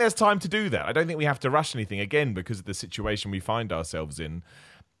 But I think there's time to do that. I don't think we have to rush anything, again, because of the situation we find ourselves in.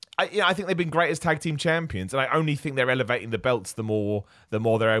 I think they've been great as tag team champions, and I only think they're elevating the belts the more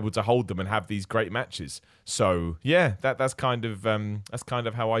they're able to hold them and have these great matches. So, yeah, that's kind of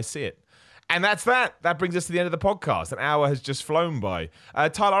how I see it. And that's that. That brings us to the end of the podcast. An hour has just flown by.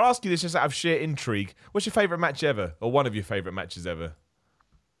 Tyler, I'll ask you this just out of sheer intrigue. What's your favourite match ever? Or one of your favourite matches ever?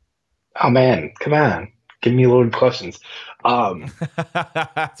 Oh, man. Come on. Give me a load of questions.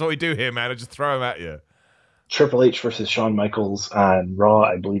 That's what we do here, man. I just throw them at you. Triple H versus Shawn Michaels on Raw,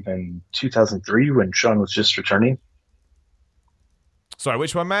 I believe in 2003 when Shawn was just returning. Sorry,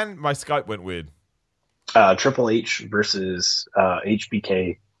 which one, man? My Skype went weird. Triple H versus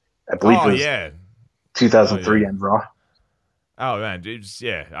HBK, I believe it was 2003 on Raw. Oh, man.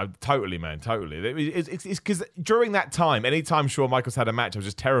 Totally, man. Totally. It's because during that time, anytime Shawn Michaels had a match, I was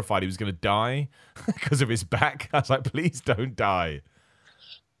just terrified he was going to die because of his back. I was like, please don't die.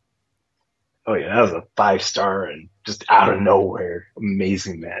 Oh, yeah. That was a 5-star and just out of nowhere.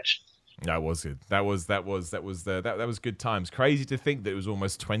 Amazing match. That was good. That was good times. Crazy to think that it was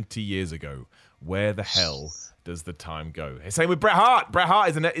almost 20 years ago. Where the hell does the time go? Same with Bret Hart. Bret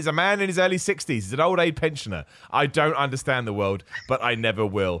Hart is a man in his early 60s. He's an old age pensioner. I don't understand the world, but I never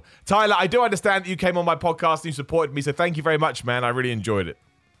will. Tyler, I do understand that you came on my podcast and you supported me, so thank you very much, man. I really enjoyed it.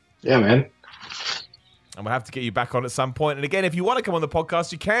 Yeah, man. And we'll have to get you back on at some point. And again, if you want to come on the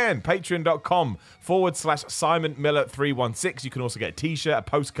podcast, you can. Patreon.com/Simon Miller 316. You can also get a t-shirt, a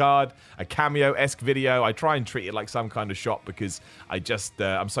postcard, a cameo-esque video. I try and treat it like some kind of shop because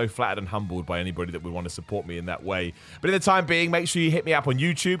I'm so flattered and humbled by anybody that would want to support me in that way. But in the time being, make sure you hit me up on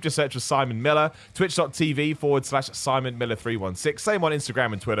YouTube. Just search for Simon Miller. Twitch.tv/Simon Miller 316. Same on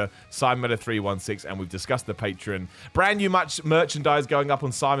Instagram and Twitter, Simon Miller 316. And we've discussed the Patreon. Brand new merchandise going up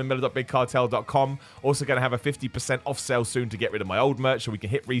on simonmiller.bigcartel.com. Also going to have a 50% off sale soon to get rid of my old merch so we can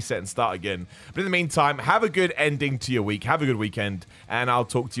hit reset and start again. But in the meantime, have a good ending to your week. Have a good weekend. And I'll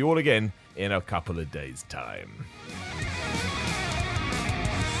talk to you all again in a couple of days' time.